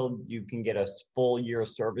until you can get a full year of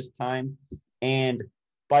service time. And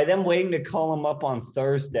by them waiting to call him up on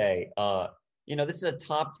Thursday, this is a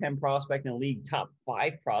top 10 prospect in the league, top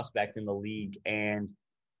 5 prospect in the league. And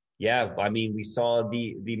yeah, I mean, we saw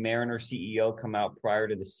the Mariner CEO come out prior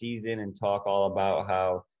to the season and talk all about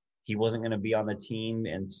how he wasn't going to be on the team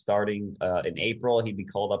and starting in April. He'd be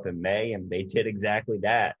called up in May, and they did exactly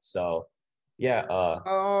that. So, yeah.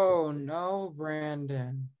 Oh, no,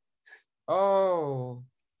 Brandon. Oh,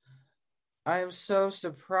 I'm so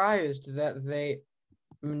surprised that they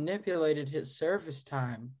manipulated his service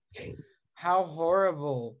time. How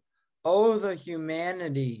horrible. Oh, the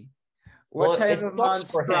humanity. What type of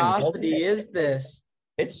monstrosity is this?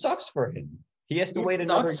 It sucks for him. He has to wait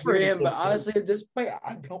another year. It sucks for him, but honestly, at this point,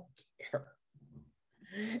 I don't care.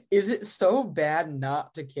 Is it so bad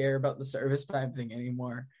not to care about the service time thing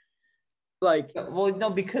anymore? Like, well, no,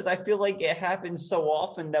 because I feel like it happens so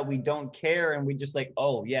often that we don't care, and we just like,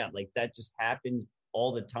 oh yeah, like that just happens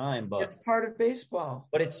all the time. But it's part of baseball.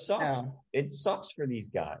 But it sucks. Yeah. It sucks for these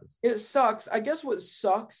guys. It sucks. I guess what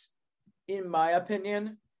sucks, in my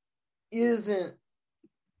opinion, isn't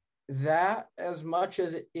that as much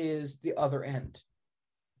as it is the other end.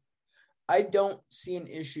 I don't see an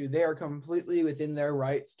issue. They are completely within their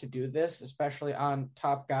rights to do this, especially on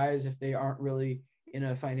top guys if they aren't really in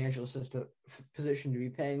a financial position to be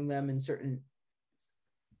paying them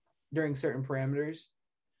during certain parameters.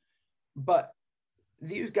 But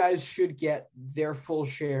these guys should get their full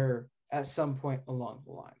share at some point along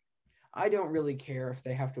the line. I don't really care if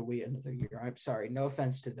they have to wait another year. I'm sorry. No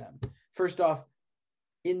offense to them. First off,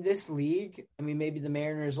 in this league, I mean, maybe the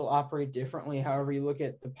Mariners will operate differently. However, you look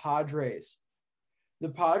at the Padres. The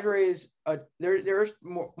Padres, there's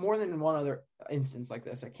more than one other instance like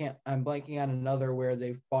this. I'm blanking on another where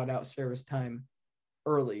they've bought out service time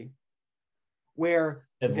early, where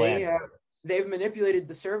they've manipulated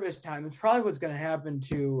the service time. It's probably what's going to happen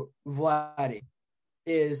to Vladdy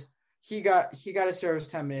is he got his service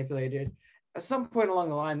time manipulated. At some point along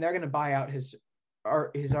the line, they're going to buy out his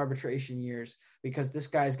arbitration years because this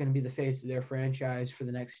guy is going to be the face of their franchise for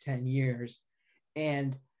the next 10 years.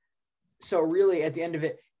 And so really at the end of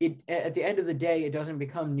the day, it doesn't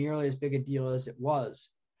become nearly as big a deal as it was.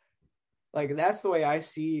 Like, that's the way I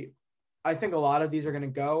think a lot of these are going to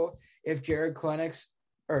go. If Jared Kleenex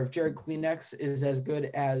is as good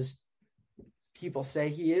as people say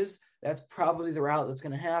he is, that's probably the route that's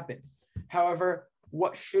going to happen. However,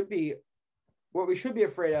 what we should be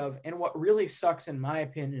afraid of, and what really sucks in my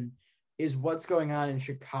opinion, is what's going on in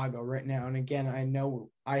Chicago right now. And again, I know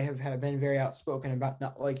I have been very outspoken about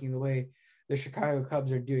not liking the way the Chicago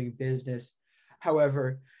Cubs are doing business.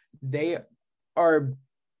 However, they are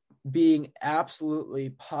being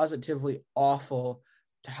absolutely positively awful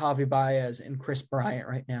to Javi Baez and Chris Bryant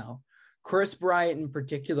right now. Chris Bryant in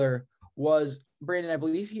particular was Brandon, I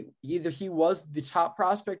believe he was the top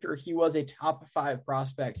prospect or he was a top 5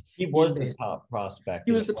 prospect. He was the top prospect.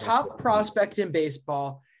 He was the top prospect in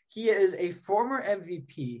baseball. He is a former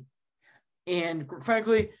MVP. And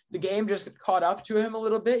frankly, the game just caught up to him a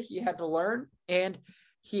little bit. He had to learn, and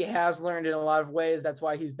he has learned in a lot of ways. That's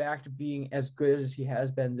why he's back to being as good as he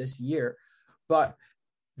has been this year. But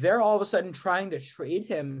they're all of a sudden trying to trade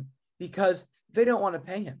him because they don't want to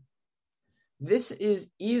pay him. This is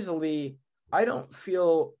easily, I don't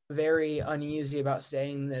feel very uneasy about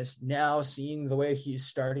saying this now, seeing the way he's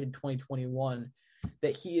started 2021,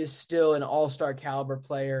 that he is still an all-star caliber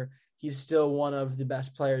player. He's still one of the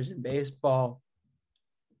best players in baseball.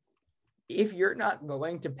 If you're not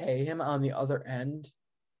going to pay him on the other end,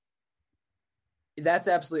 that's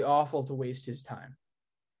absolutely awful to waste his time.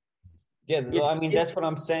 Yeah, that's what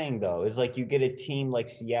I'm saying, though, is like you get a team like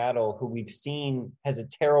Seattle, who we've seen has a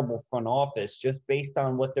terrible front office just based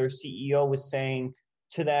on what their CEO was saying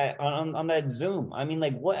to that on that Zoom. I mean,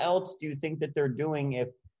 like, what else do you think that they're doing if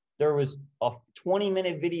there was a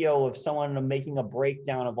 20-minute video of someone making a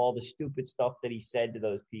breakdown of all the stupid stuff that he said to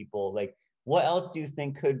those people? Like, what else do you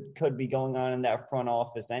think could be going on in that front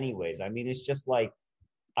office anyways? I mean, it's just like,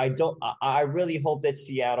 I really hope that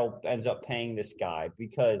Seattle ends up paying this guy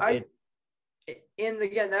because and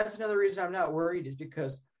again, that's another reason I'm not worried, is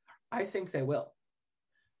because I think they will.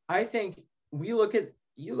 I think you look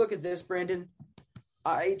at this, Brandon.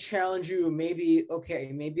 I challenge you, maybe I'll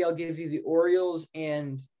give you the Orioles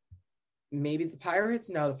and maybe the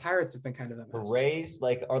Pirates. No, the Pirates have been kind of a mess. The Rays,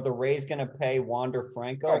 like, are the Rays going to pay Wander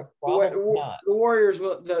Franco? Right. The Warriors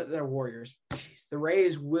will. The Warriors. Jeez, the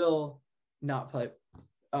Rays will not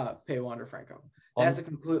pay Wander Franco. That's a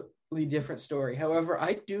completely different story. However,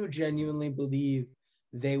 I do genuinely believe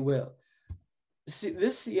they will.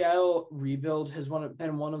 This Seattle rebuild has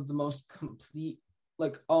been one of the most complete,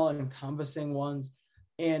 like, all-encompassing ones,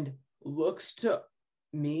 and looks to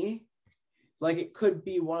me like it could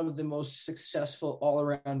be one of the most successful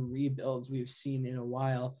all-around rebuilds we've seen in a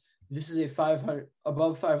while. This is a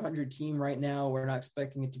above 500 team right now. We're not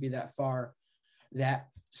expecting it to be that far. That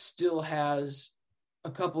still has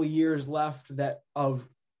a couple years left of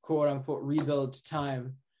quote-unquote rebuild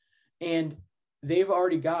time. And they've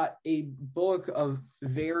already got a bulk of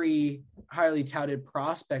very highly touted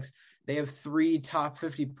prospects. They have 3 top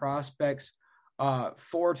 50 prospects,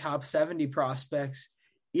 4 top 70 prospects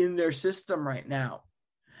in their system right now.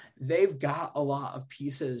 They've got a lot of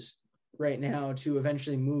pieces right now to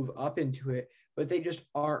eventually move up into it, but they just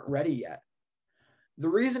aren't ready yet. The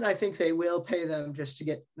reason I think they will pay them, just to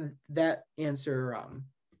get that answer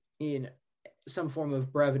in some form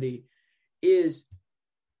of brevity, is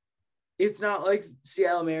it's not like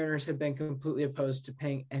Seattle Mariners have been completely opposed to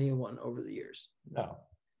paying anyone over the years. No.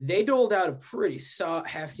 They doled out a pretty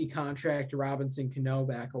hefty contract to Robinson Cano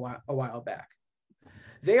a while back.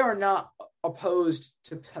 They are not opposed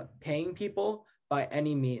to paying people by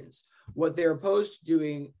any means. What they're opposed to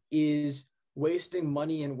doing is wasting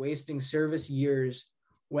money and wasting service years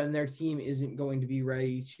when their team isn't going to be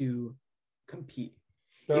ready to compete.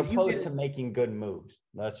 They're opposed to making good moves.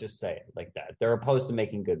 Let's just say it like that. They're opposed to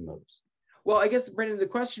making good moves. Well, I guess, Brendan, the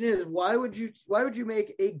question is, why would you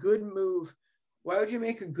make a good move? Why would you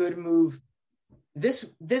make a good move? This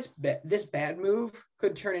bad move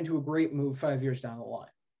could turn into a great move 5 years down the line,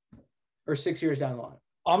 or 6 years down the line.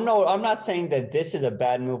 I'm not saying that this is a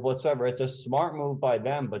bad move whatsoever. It's a smart move by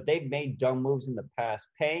them, but they've made dumb moves in the past.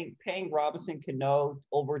 Paying Robinson Cano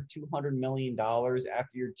over $200 million after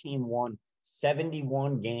your team won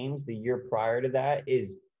 71 games the year prior to that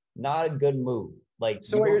is not a good move. Like,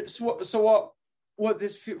 what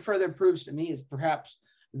this further proves to me is perhaps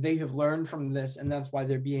they have learned from this, and that's why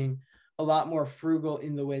they're being a lot more frugal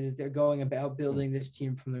in the way that they're going about building this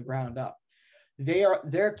team from the ground up.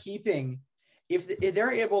 They're keeping, if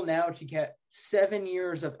they're able now to get 7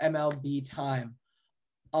 years of MLB time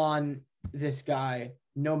on this guy,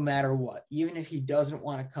 no matter what, even if he doesn't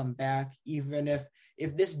want to come back, even if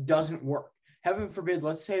this doesn't work, heaven forbid,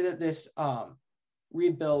 let's say that this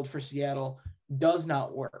rebuild for Seattle does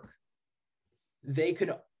not work, they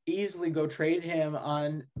could easily go trade him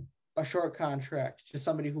on a short contract to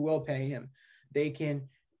somebody who will pay him. They can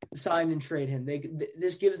sign and trade him.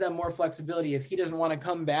 This gives them more flexibility. If he doesn't want to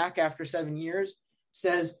come back after 7 years,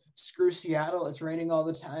 says, screw Seattle, it's raining all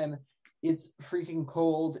the time, it's freaking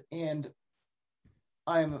cold, and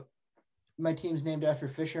my team's named after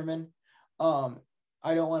fishermen, I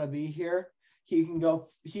don't want to be here. He can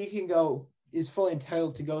go, is fully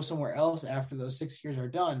entitled to go somewhere else after those 6 years are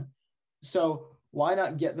done. So why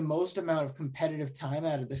not get the most amount of competitive time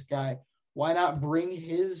out of this guy? Why not bring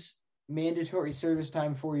his mandatory service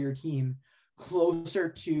time for your team closer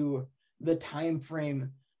to the time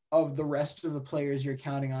frame of the rest of the players you're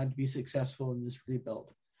counting on to be successful in this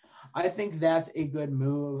rebuild. I think that's a good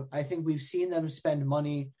move. I think we've seen them spend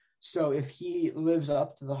money. So if he lives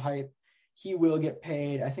up to the hype, he will get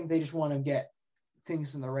paid. I think they just want to get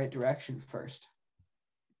things in the right direction first.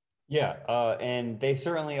 Yeah, and they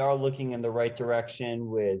certainly are looking in the right direction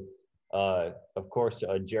with, of course,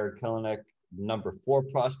 Jared Kelenic, number 4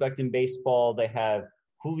 prospect in baseball. They have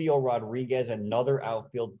Julio Rodriguez, another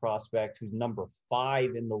outfield prospect who's number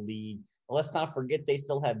 5 in the league. Let's not forget they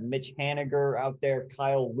still have Mitch Haniger out there,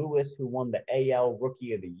 Kyle Lewis, who won the AL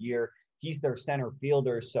Rookie of the Year. He's their center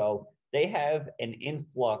fielder. So they have an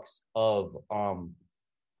influx of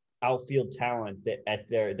outfield talent that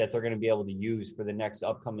they're going to be able to use for the next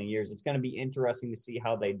upcoming years. It's going to be interesting to see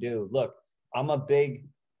how they do. Look, I'm a big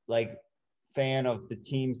fan of the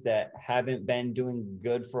teams that haven't been doing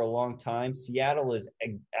good for a long time. Seattle is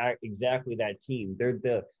exactly that team.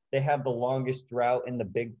 They have the longest drought in the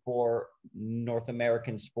Big Four North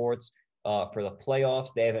American sports for the playoffs.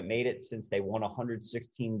 They haven't made it since they won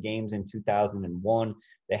 116 games in 2001.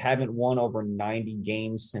 They haven't won over 90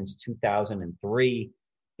 games since 2003.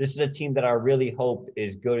 This is a team that I really hope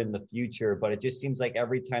is good in the future, but it just seems like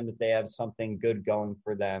every time that they have something good going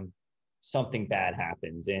for them, something bad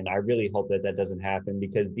happens. And I really hope that doesn't happen,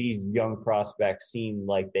 because these young prospects seem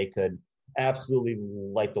like they could absolutely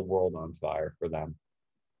light the world on fire for them.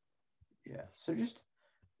 Yeah, so just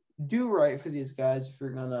do right for these guys if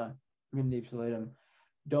you're gonna manipulate them.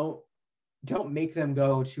 Don't make them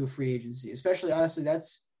go to a free agency. Especially, honestly,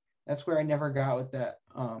 that's where I never got with that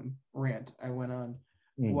rant I went on.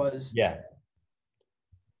 Was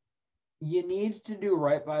you need to do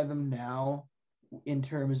right by them now in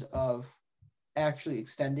terms of actually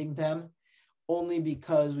extending them, only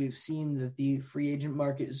because we've seen that the free agent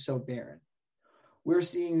market is so barren. We're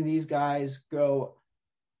seeing these guys go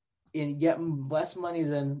and get less money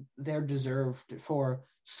than they're deserved for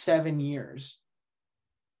 7 years,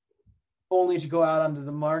 only to go out onto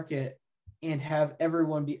the market and have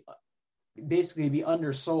everyone be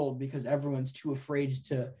undersold because everyone's too afraid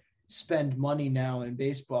to spend money now in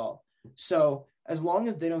baseball. So as long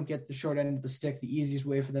as they don't get the short end of the stick, the easiest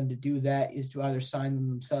way for them to do that is to either sign them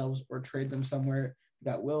themselves or trade them somewhere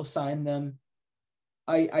that will sign them.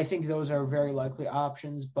 I think those are very likely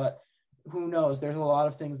options, but who knows? There's a lot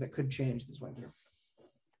of things that could change this winter.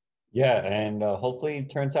 Yeah, and hopefully it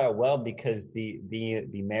turns out well, because the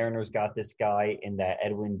Mariners got this guy in that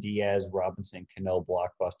Edwin Diaz Robinson Cano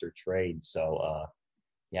blockbuster trade. So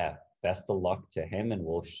best of luck to him, and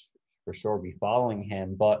we'll for sure be following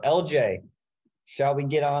him. But LJ, shall we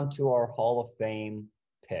get on to our Hall of Fame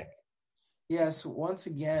pick? Yes, once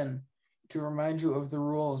again, to remind you of the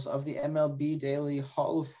rules of the MLB Daily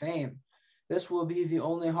Hall of Fame. This will be the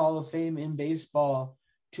only Hall of Fame in baseball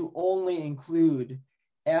to only include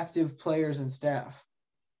active players and staff.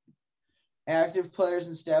 Active players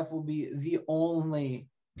and staff will be the only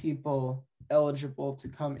people eligible to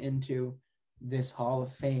come into this Hall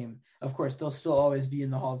of Fame. Of course, they'll still always be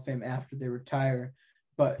in the Hall of Fame after they retire,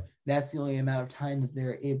 but that's the only amount of time that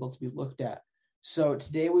they're able to be looked at. So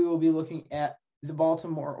today we will be looking at the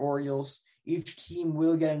Baltimore Orioles. Each team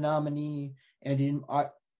will get a nominee, and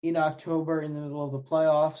in October, in the middle of the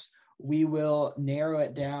playoffs, we will narrow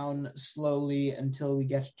it down slowly until we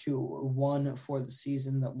get to one for the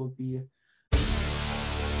season that will be.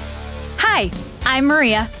 Hi, I'm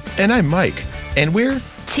Maria. And I'm Mike. And we're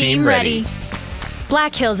Team Ready.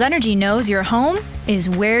 Black Hills Energy knows your home is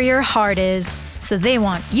where your heart is, so they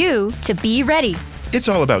want you to be ready. It's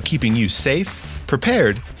all about keeping you safe,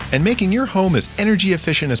 prepared, and making your home as energy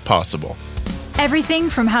efficient as possible. Everything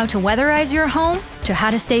from how to weatherize your home to how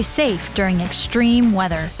to stay safe during extreme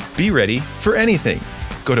weather. Be ready for anything.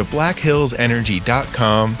 Go to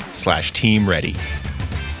blackhillsenergy.com/Team Ready.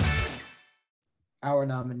 Our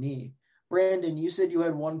nominee. Brandon, you said you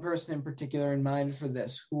had one person in particular in mind for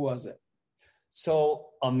this. Who was it? So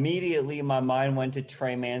immediately my mind went to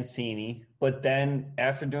Trey Mancini, but then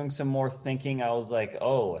after doing some more thinking, I was like,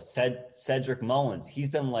 Cedric Mullins. He's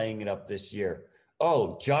been laying it up this year.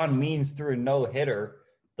 Oh, John Means threw a no-hitter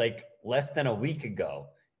like less than a week ago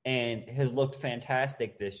and has looked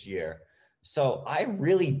fantastic this year. So I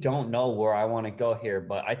really don't know where I want to go here,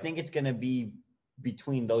 but I think it's going to be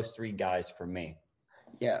between those 3 guys for me.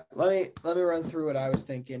 Yeah, let me run through what I was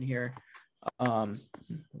thinking here.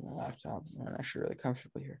 Laptop, I'm actually really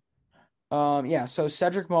comfortable here. So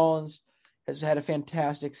Cedric Mullins has had a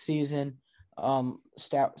fantastic season.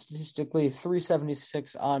 Statistically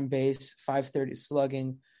 376 on base, 530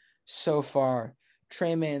 slugging so far.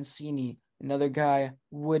 Trey Mancini, another guy,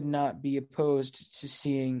 would not be opposed to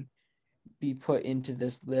seeing be put into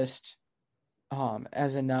this list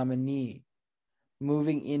as a nominee.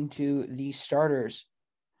 Moving into the starters,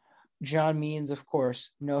 John Means, of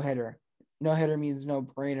course, no-hitter. No-hitter means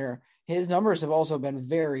no-brainer. His numbers have also been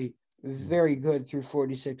very, very good through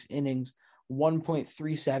 46 innings,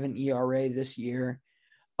 1.37 ERA this year.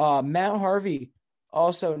 Matt Harvey,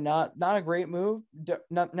 also not a great move,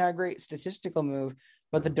 not a great statistical move,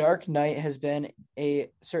 but the Dark Knight has been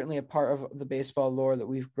certainly a part of the baseball lore that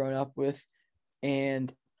we've grown up with,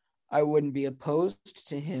 and I wouldn't be opposed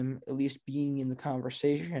to him at least being in the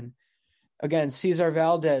conversation. Again, Cesar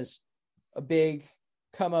Valdez, a big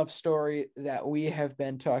come-up story that we have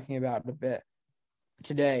been talking about a bit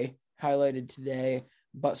today, highlighted today,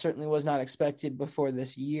 but certainly was not expected before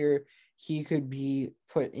this year. He could be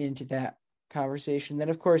put into that conversation. Then,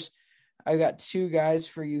 of course, I got two guys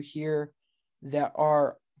for you here that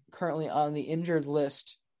are currently on the injured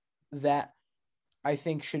list that I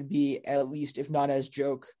think should be, at least, if not as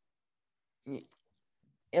joke,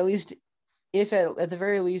 at least, if at the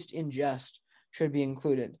very least in jest, should be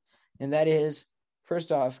included. And that is,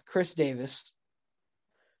 first off, Chris Davis,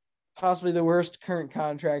 possibly the worst current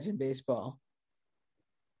contract in baseball.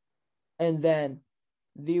 And then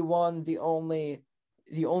the only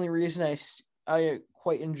reason I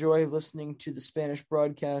quite enjoy listening to the Spanish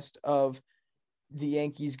broadcast of the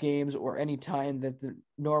Yankees games, or any time that the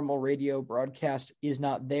normal radio broadcast is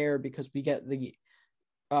not there, because we get the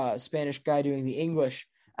Spanish guy doing the English,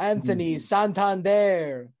 Anthony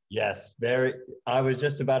Santander. Yes, I was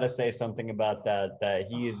just about to say something about that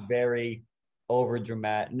he is very not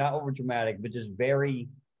overdramatic, but just very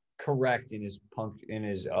correct in his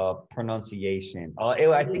pronunciation.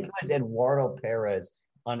 I think it was Eduardo Perez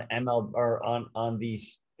on ML, or on the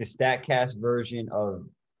StatCast version of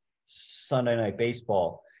Sunday Night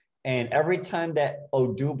Baseball, and every time that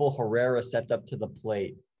Odubel Herrera stepped up to the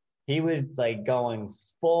plate, he was like going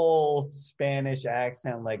full Spanish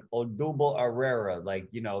accent, like Odubel Herrera, like,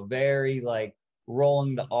 very like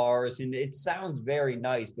rolling the R's, and it sounds very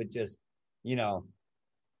nice, but just,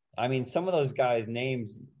 I mean, some of those guys'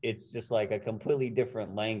 names, it's just like a completely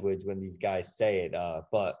different language when these guys say it,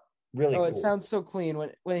 but really cool. It sounds so clean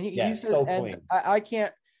when he says, so and clean.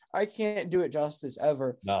 I can't do it justice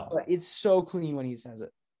ever. No. But it's so clean when he says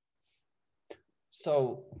it.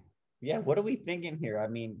 So, yeah, what are we thinking here? I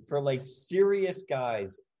mean, for like serious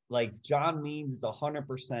guys, like John Means is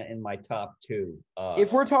 100% in my top two.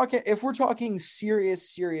 If we're talking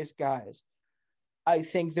serious guys, I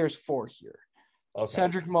think there's four here. Okay.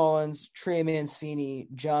 Cedric Mullins, Trey Mancini,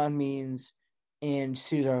 John Means, and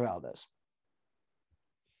Cesar Valdez.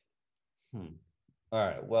 All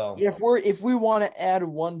right. Well, if we want to add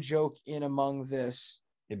one joke in among this,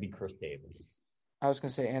 it'd be Chris Davis. I was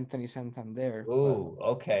gonna say Anthony Santander. Ooh,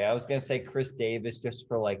 okay. I was gonna say Chris Davis just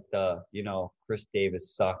for like the Chris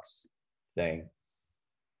Davis sucks thing.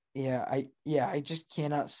 Yeah, I just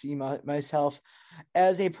cannot see myself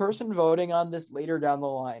as a person voting on this later down the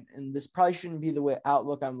line, and this probably shouldn't be the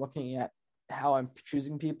outlook I'm looking at how I'm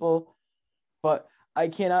choosing people, but I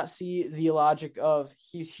cannot see the logic of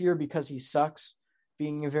he's here because he sucks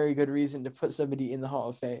being a very good reason to put somebody in the Hall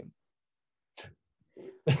of Fame.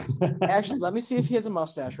 Actually, let me see if he has a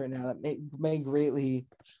mustache right now. That may greatly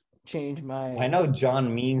change my. I know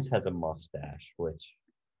John Means has a mustache, which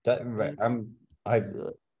I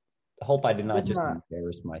hope I did not just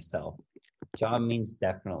embarrass myself. John Means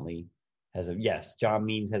definitely has John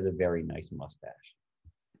Means has a very nice mustache.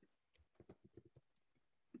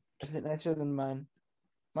 Is it nicer than mine?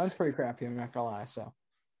 Mine's pretty crappy, I'm not gonna lie. So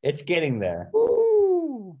it's getting there.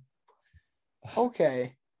 Ooh.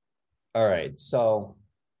 Okay. All right. So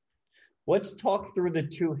let's talk through the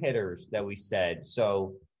two hitters that we said.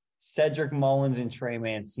 So Cedric Mullins and Trey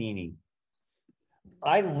Mancini.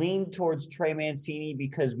 I lean towards Trey Mancini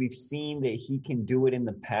because we've seen that he can do it in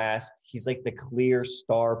the past. He's like the clear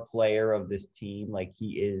star player of this team. Like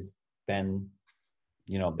he is been,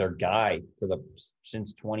 their guy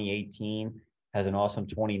since 2018. Has an awesome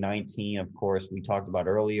 2019. Of course, we talked about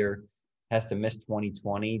earlier, has to miss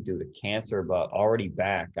 2020 due to cancer, but already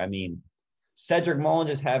back. I mean, Cedric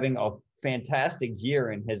Mullins is having a fantastic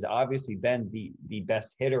year and has obviously been the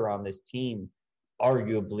best hitter on this team,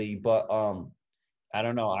 arguably. But I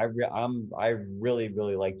don't know. I really,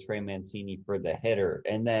 really like Trey Mancini for the hitter.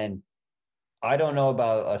 And then I don't know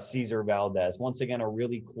about Cesar Valdez. Once again, a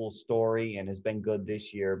really cool story and has been good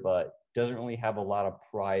this year, but doesn't really have a lot of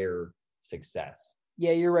prior success.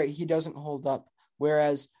 Yeah, you're right. He doesn't hold up.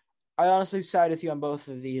 Whereas I honestly side with you on both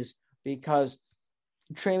of these because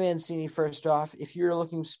Trey Mancini, first off, if you're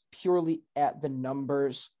looking purely at the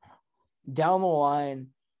numbers down the line,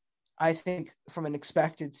 I think from an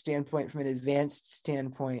expected standpoint, from an advanced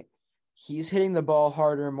standpoint, he's hitting the ball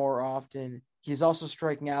harder more often. He's also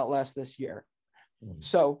striking out less this year.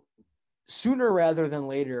 So sooner rather than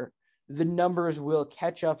later, the numbers will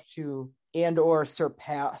catch up to and or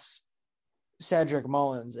surpass Cedric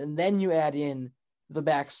Mullins. And then you add in the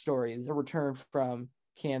backstory, the return from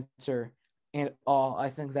cancer and all. I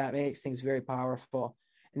think that makes things very powerful.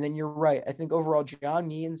 And then you're right. I think overall John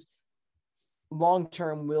Means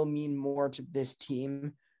long-term will mean more to this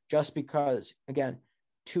team just because, again,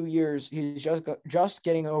 2 years, he's just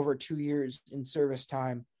getting over 2 years in service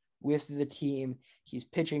time with the team. He's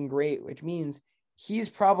pitching great, which means he's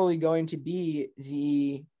probably going to be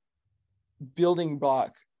the building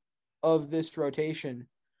block of this rotation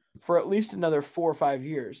for at least another 4 or 5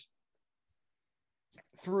 years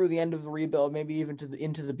through the end of the rebuild, maybe even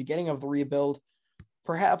into the beginning of the rebuild.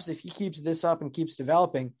 Perhaps if he keeps this up and keeps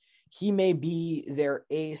developing, he may be their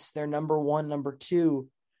ace, their number one, number two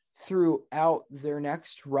throughout their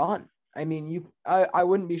next run. I mean, I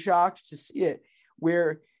wouldn't be shocked to see it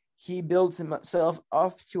where he builds himself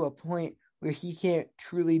up to a point where he can't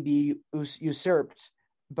truly be usurped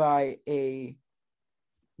by a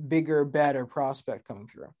bigger, better prospect coming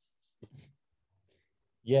through.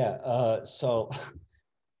 Yeah, so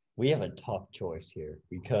we have a tough choice here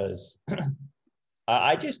because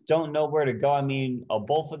I just don't know where to go. I mean,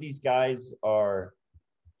 both of these guys are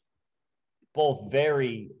both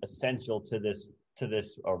very essential to this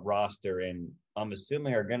roster, and I'm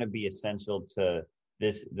assuming are going to be essential to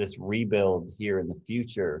this rebuild here in the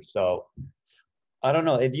future. So I don't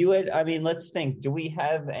know if you had. I mean, let's think. Do we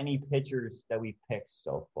have any pitchers that we picked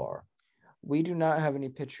so far? We do not have any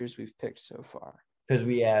pitchers we've picked so far. Because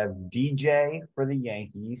we have DJ for the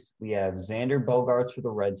Yankees, we have Xander Bogaerts for the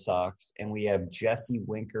Red Sox, and we have Jesse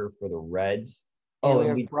Winker for the Reds. And we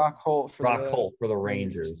have Brock Holt for the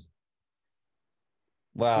Rangers.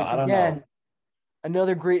 Wow, which, I don't know.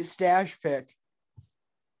 Another great stash pick.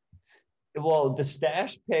 Well, the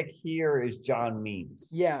stash pick here is John Means.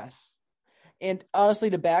 Yes. And honestly,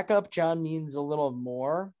 to back up John Means a little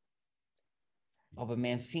more. Oh, but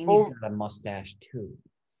Mancini's got a mustache too.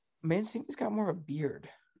 Mancini's got more of a beard.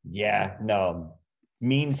 Yeah, no.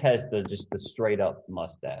 Means has the straight up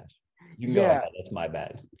mustache. You can go ahead. That's my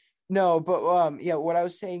bad. No, but what I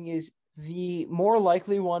was saying is the more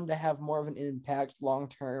likely one to have more of an impact long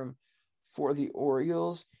term for the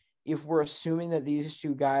Orioles, if we're assuming that these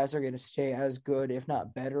two guys are going to stay as good, if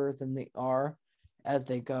not better than they are as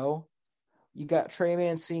they go. You got Trey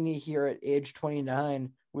Mancini here at age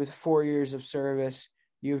 29 with 4 years of service.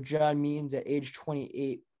 You have John Means at age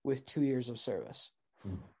 28 with 2 years of service.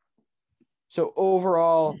 So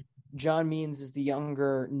overall, John Means is the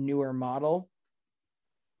younger, newer model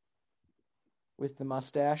with the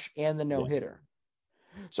mustache and the no-hitter.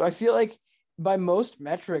 So I feel like by most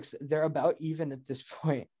metrics, they're about even at this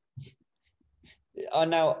point.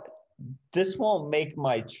 Now, this won't make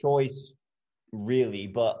my choice really,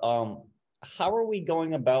 but how are we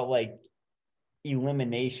going about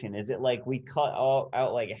elimination? Is it we cut out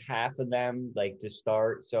half of them to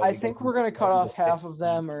start? So I think we're going to cut off half of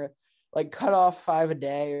them, or cut off 5 a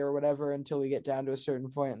day or whatever until we get down to a certain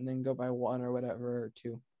point, and then go by 1 or whatever, or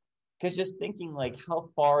 2. Because just thinking how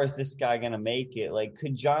far is this guy going to make it?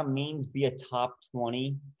 Could John Means be a top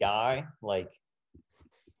 20 guy?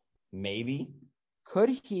 Maybe. Could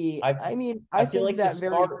he? I feel think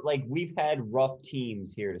that we've had rough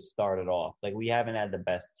teams here to start it off. We haven't had the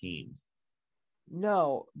best teams.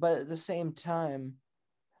 No, but at the same time,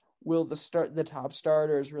 will the top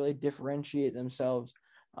starters really differentiate themselves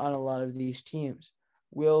on a lot of these teams?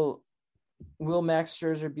 Will Max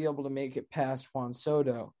Scherzer be able to make it past Juan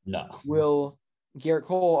Soto? No. Will Garrett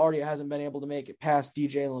Cole already hasn't been able to make it past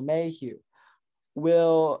DJ LeMahieu?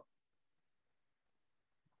 Will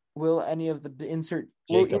any of the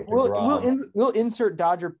insert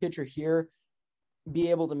Dodger pitcher here be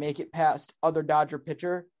able to make it past other Dodger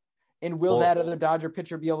pitcher? And will that other Dodger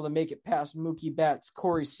pitcher be able to make it past Mookie Betts,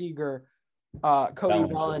 Corey Seager, Cody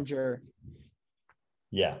Bellinger?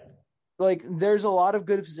 Yeah. There's a lot of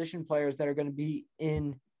good position players that are going to be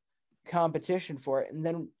in competition for it. And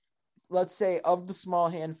then let's say of the small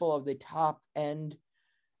handful of the top end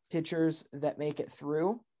pitchers that make it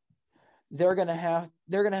through, they're going to have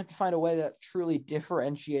to find a way that truly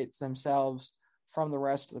differentiates themselves from the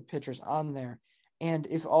rest of the pitchers on there. And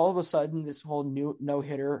if all of a sudden this whole new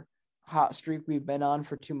no-hitter hot streak we've been on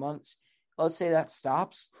for 2 months, let's say that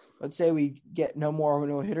stops, let's say we get no more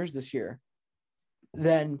no-hitters this year,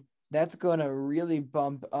 then that's going to really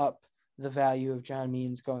bump up the value of John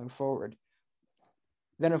Means going forward.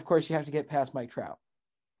 Then, of course, you have to get past Mike Trout.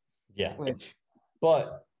 Yeah.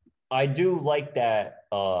 But I do like that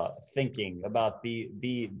thinking about the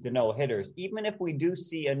no hitters. Even if we do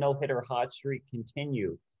see a no hitter hot streak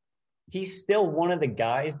continue, he's still one of the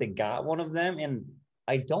guys that got one of them. And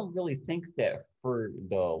I don't really think that for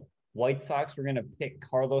the White Sox we're gonna pick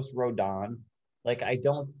Carlos Rodon. Like I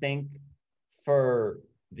don't think for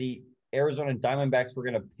the Arizona Diamondbacks we're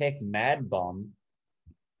gonna pick Mad Bum.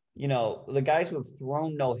 You know, the guys who have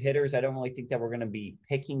thrown no hitters, I don't really think that we're going to be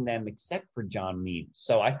picking them except for John Means.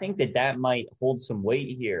 So I think that might hold some weight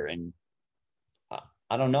here. And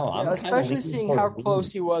I don't know. Yeah, especially seeing how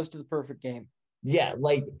close he was to the perfect game. Yeah,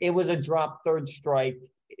 like it was a drop third strike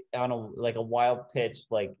on a wild pitch.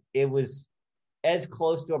 Like it was as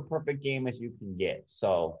close to a perfect game as you can get.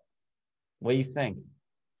 So what do you think?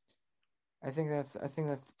 I think that's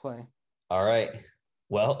the play. All right.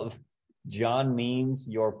 Well, John Means,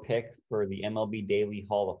 your pick for the MLB Daily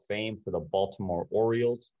Hall of Fame for the Baltimore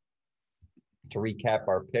Orioles. To recap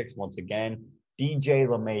our picks once again, DJ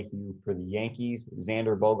LeMahieu for the Yankees,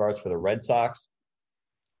 Xander Bogaerts for the Red Sox,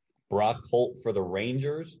 Brock Holt for the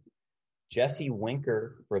Rangers, Jesse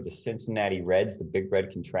Winker for the Cincinnati Reds, the Big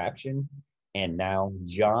Red Contraption, and now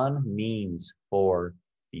John Means for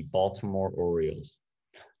the Baltimore Orioles.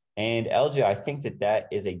 And LJ, I think that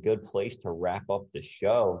is a good place to wrap up the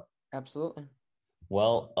show. Absolutely.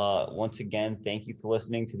 Well, once again, thank you for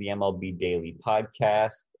listening to the MLB Daily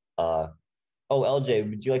Podcast. LJ,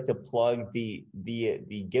 would you like to plug the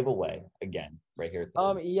giveaway again right here?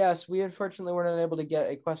 Yes, we unfortunately were not able to get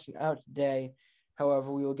a question out today.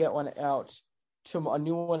 However, we will get a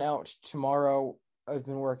new one out tomorrow. I've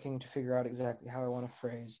been working to figure out exactly how I want to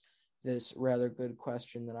phrase this rather good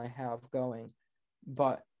question that I have going.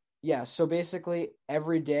 But yeah, so basically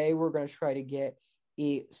every day we're going to try to get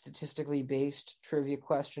a statistically based trivia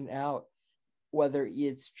question out, whether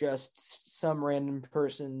it's just some random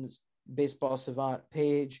person's Baseball Savant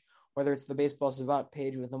page, whether it's the Baseball Savant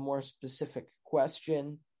page with a more specific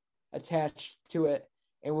question attached to it,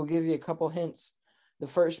 and we'll give you a couple hints. The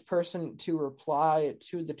first person to reply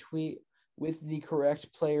to the tweet with the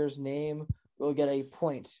correct player's name will get a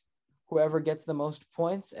point. Whoever gets the most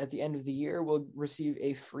points at the end of the year will receive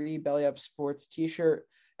a free Belly Up Sports t-shirt,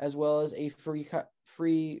 as well as a free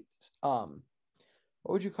what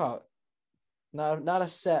would you call it? Not a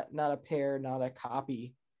set, not a pair, not a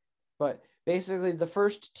copy, but basically the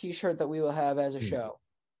first t-shirt that we will have as a show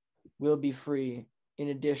will be free in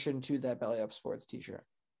addition to that Belly Up Sports t-shirt.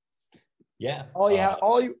 Yeah. All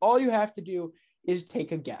you have to do is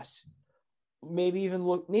take a guess. Maybe even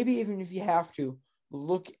if you have to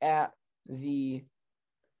look at the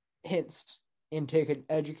hints and take an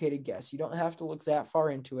educated guess. You don't have to look that far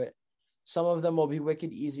into it. Some of them will be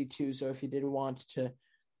wicked easy too. So if you did want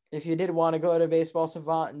to go to Baseball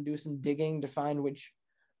Savant and do some digging to find which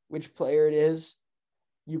player it is,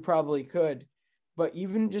 you probably could. But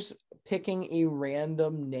even just picking a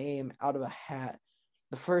random name out of a hat,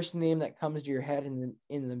 the first name that comes to your head in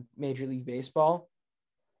the Major League Baseball,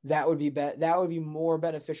 that would be more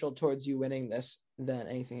beneficial towards you winning this than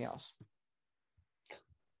anything else.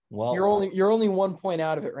 Well, you're only 1 point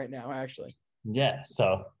out of it right now, actually. Yeah,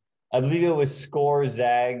 so I believe it was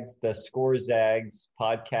the Score Zags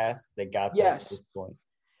podcast that got this point.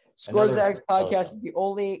 Score Zags podcast is the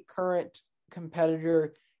only current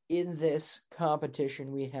competitor in this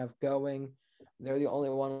competition we have going. They're the only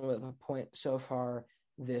one with a point so far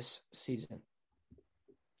this season.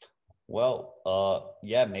 Well,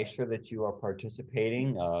 make sure that you are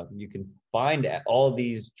participating. You can find all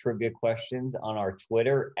these trivia questions on our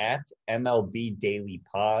Twitter at MLB Daily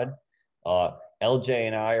Pod. LJ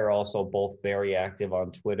and I are also both very active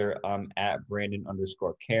on Twitter. I'm at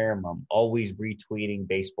Brandon_Karam. I'm always retweeting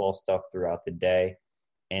baseball stuff throughout the day.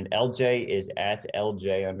 And LJ is at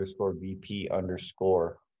LJ_VP_La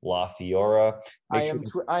Fiora. I am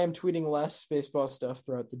tweeting less baseball stuff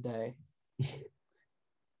throughout the day.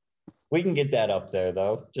 We can get that up there,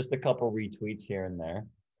 though. Just a couple retweets here and there.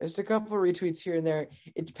 Just a couple of retweets here and there.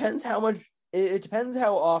 It depends how much. It depends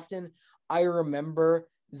how often I remember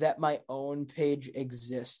that my own page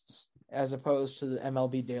exists, as opposed to the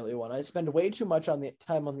MLB Daily one. I spend way too much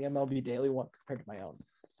time on the MLB Daily one compared to my own.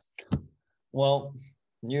 Well,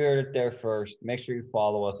 you heard it there first. Make sure you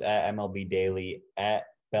follow us at MLB Daily, at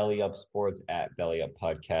Belly Up Sports, at Belly Up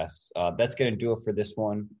Podcasts. That's going to do it for this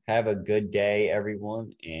one. Have a good day,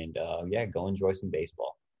 everyone. And go enjoy some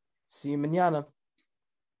baseball. See you mañana.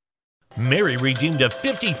 Mary redeemed a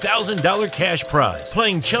 $50,000 cash prize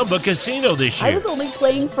playing Chumba Casino this year. I was only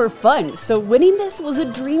playing for fun, so winning this was a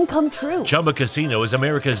dream come true. Chumba Casino is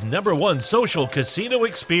America's #1 social casino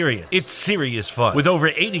experience. It's serious fun. With over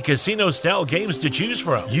 80 casino-style games to choose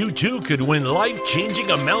from, you too could win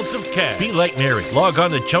life-changing amounts of cash. Be like Mary. Log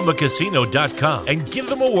on to ChumbaCasino.com and give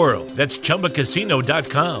them a whirl. That's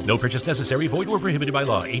ChumbaCasino.com. No purchase necessary. Void where prohibited by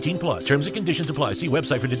law. 18+. Terms and conditions apply. See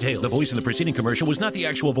website for details. The voice in the preceding commercial was not the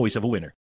actual voice of a winner.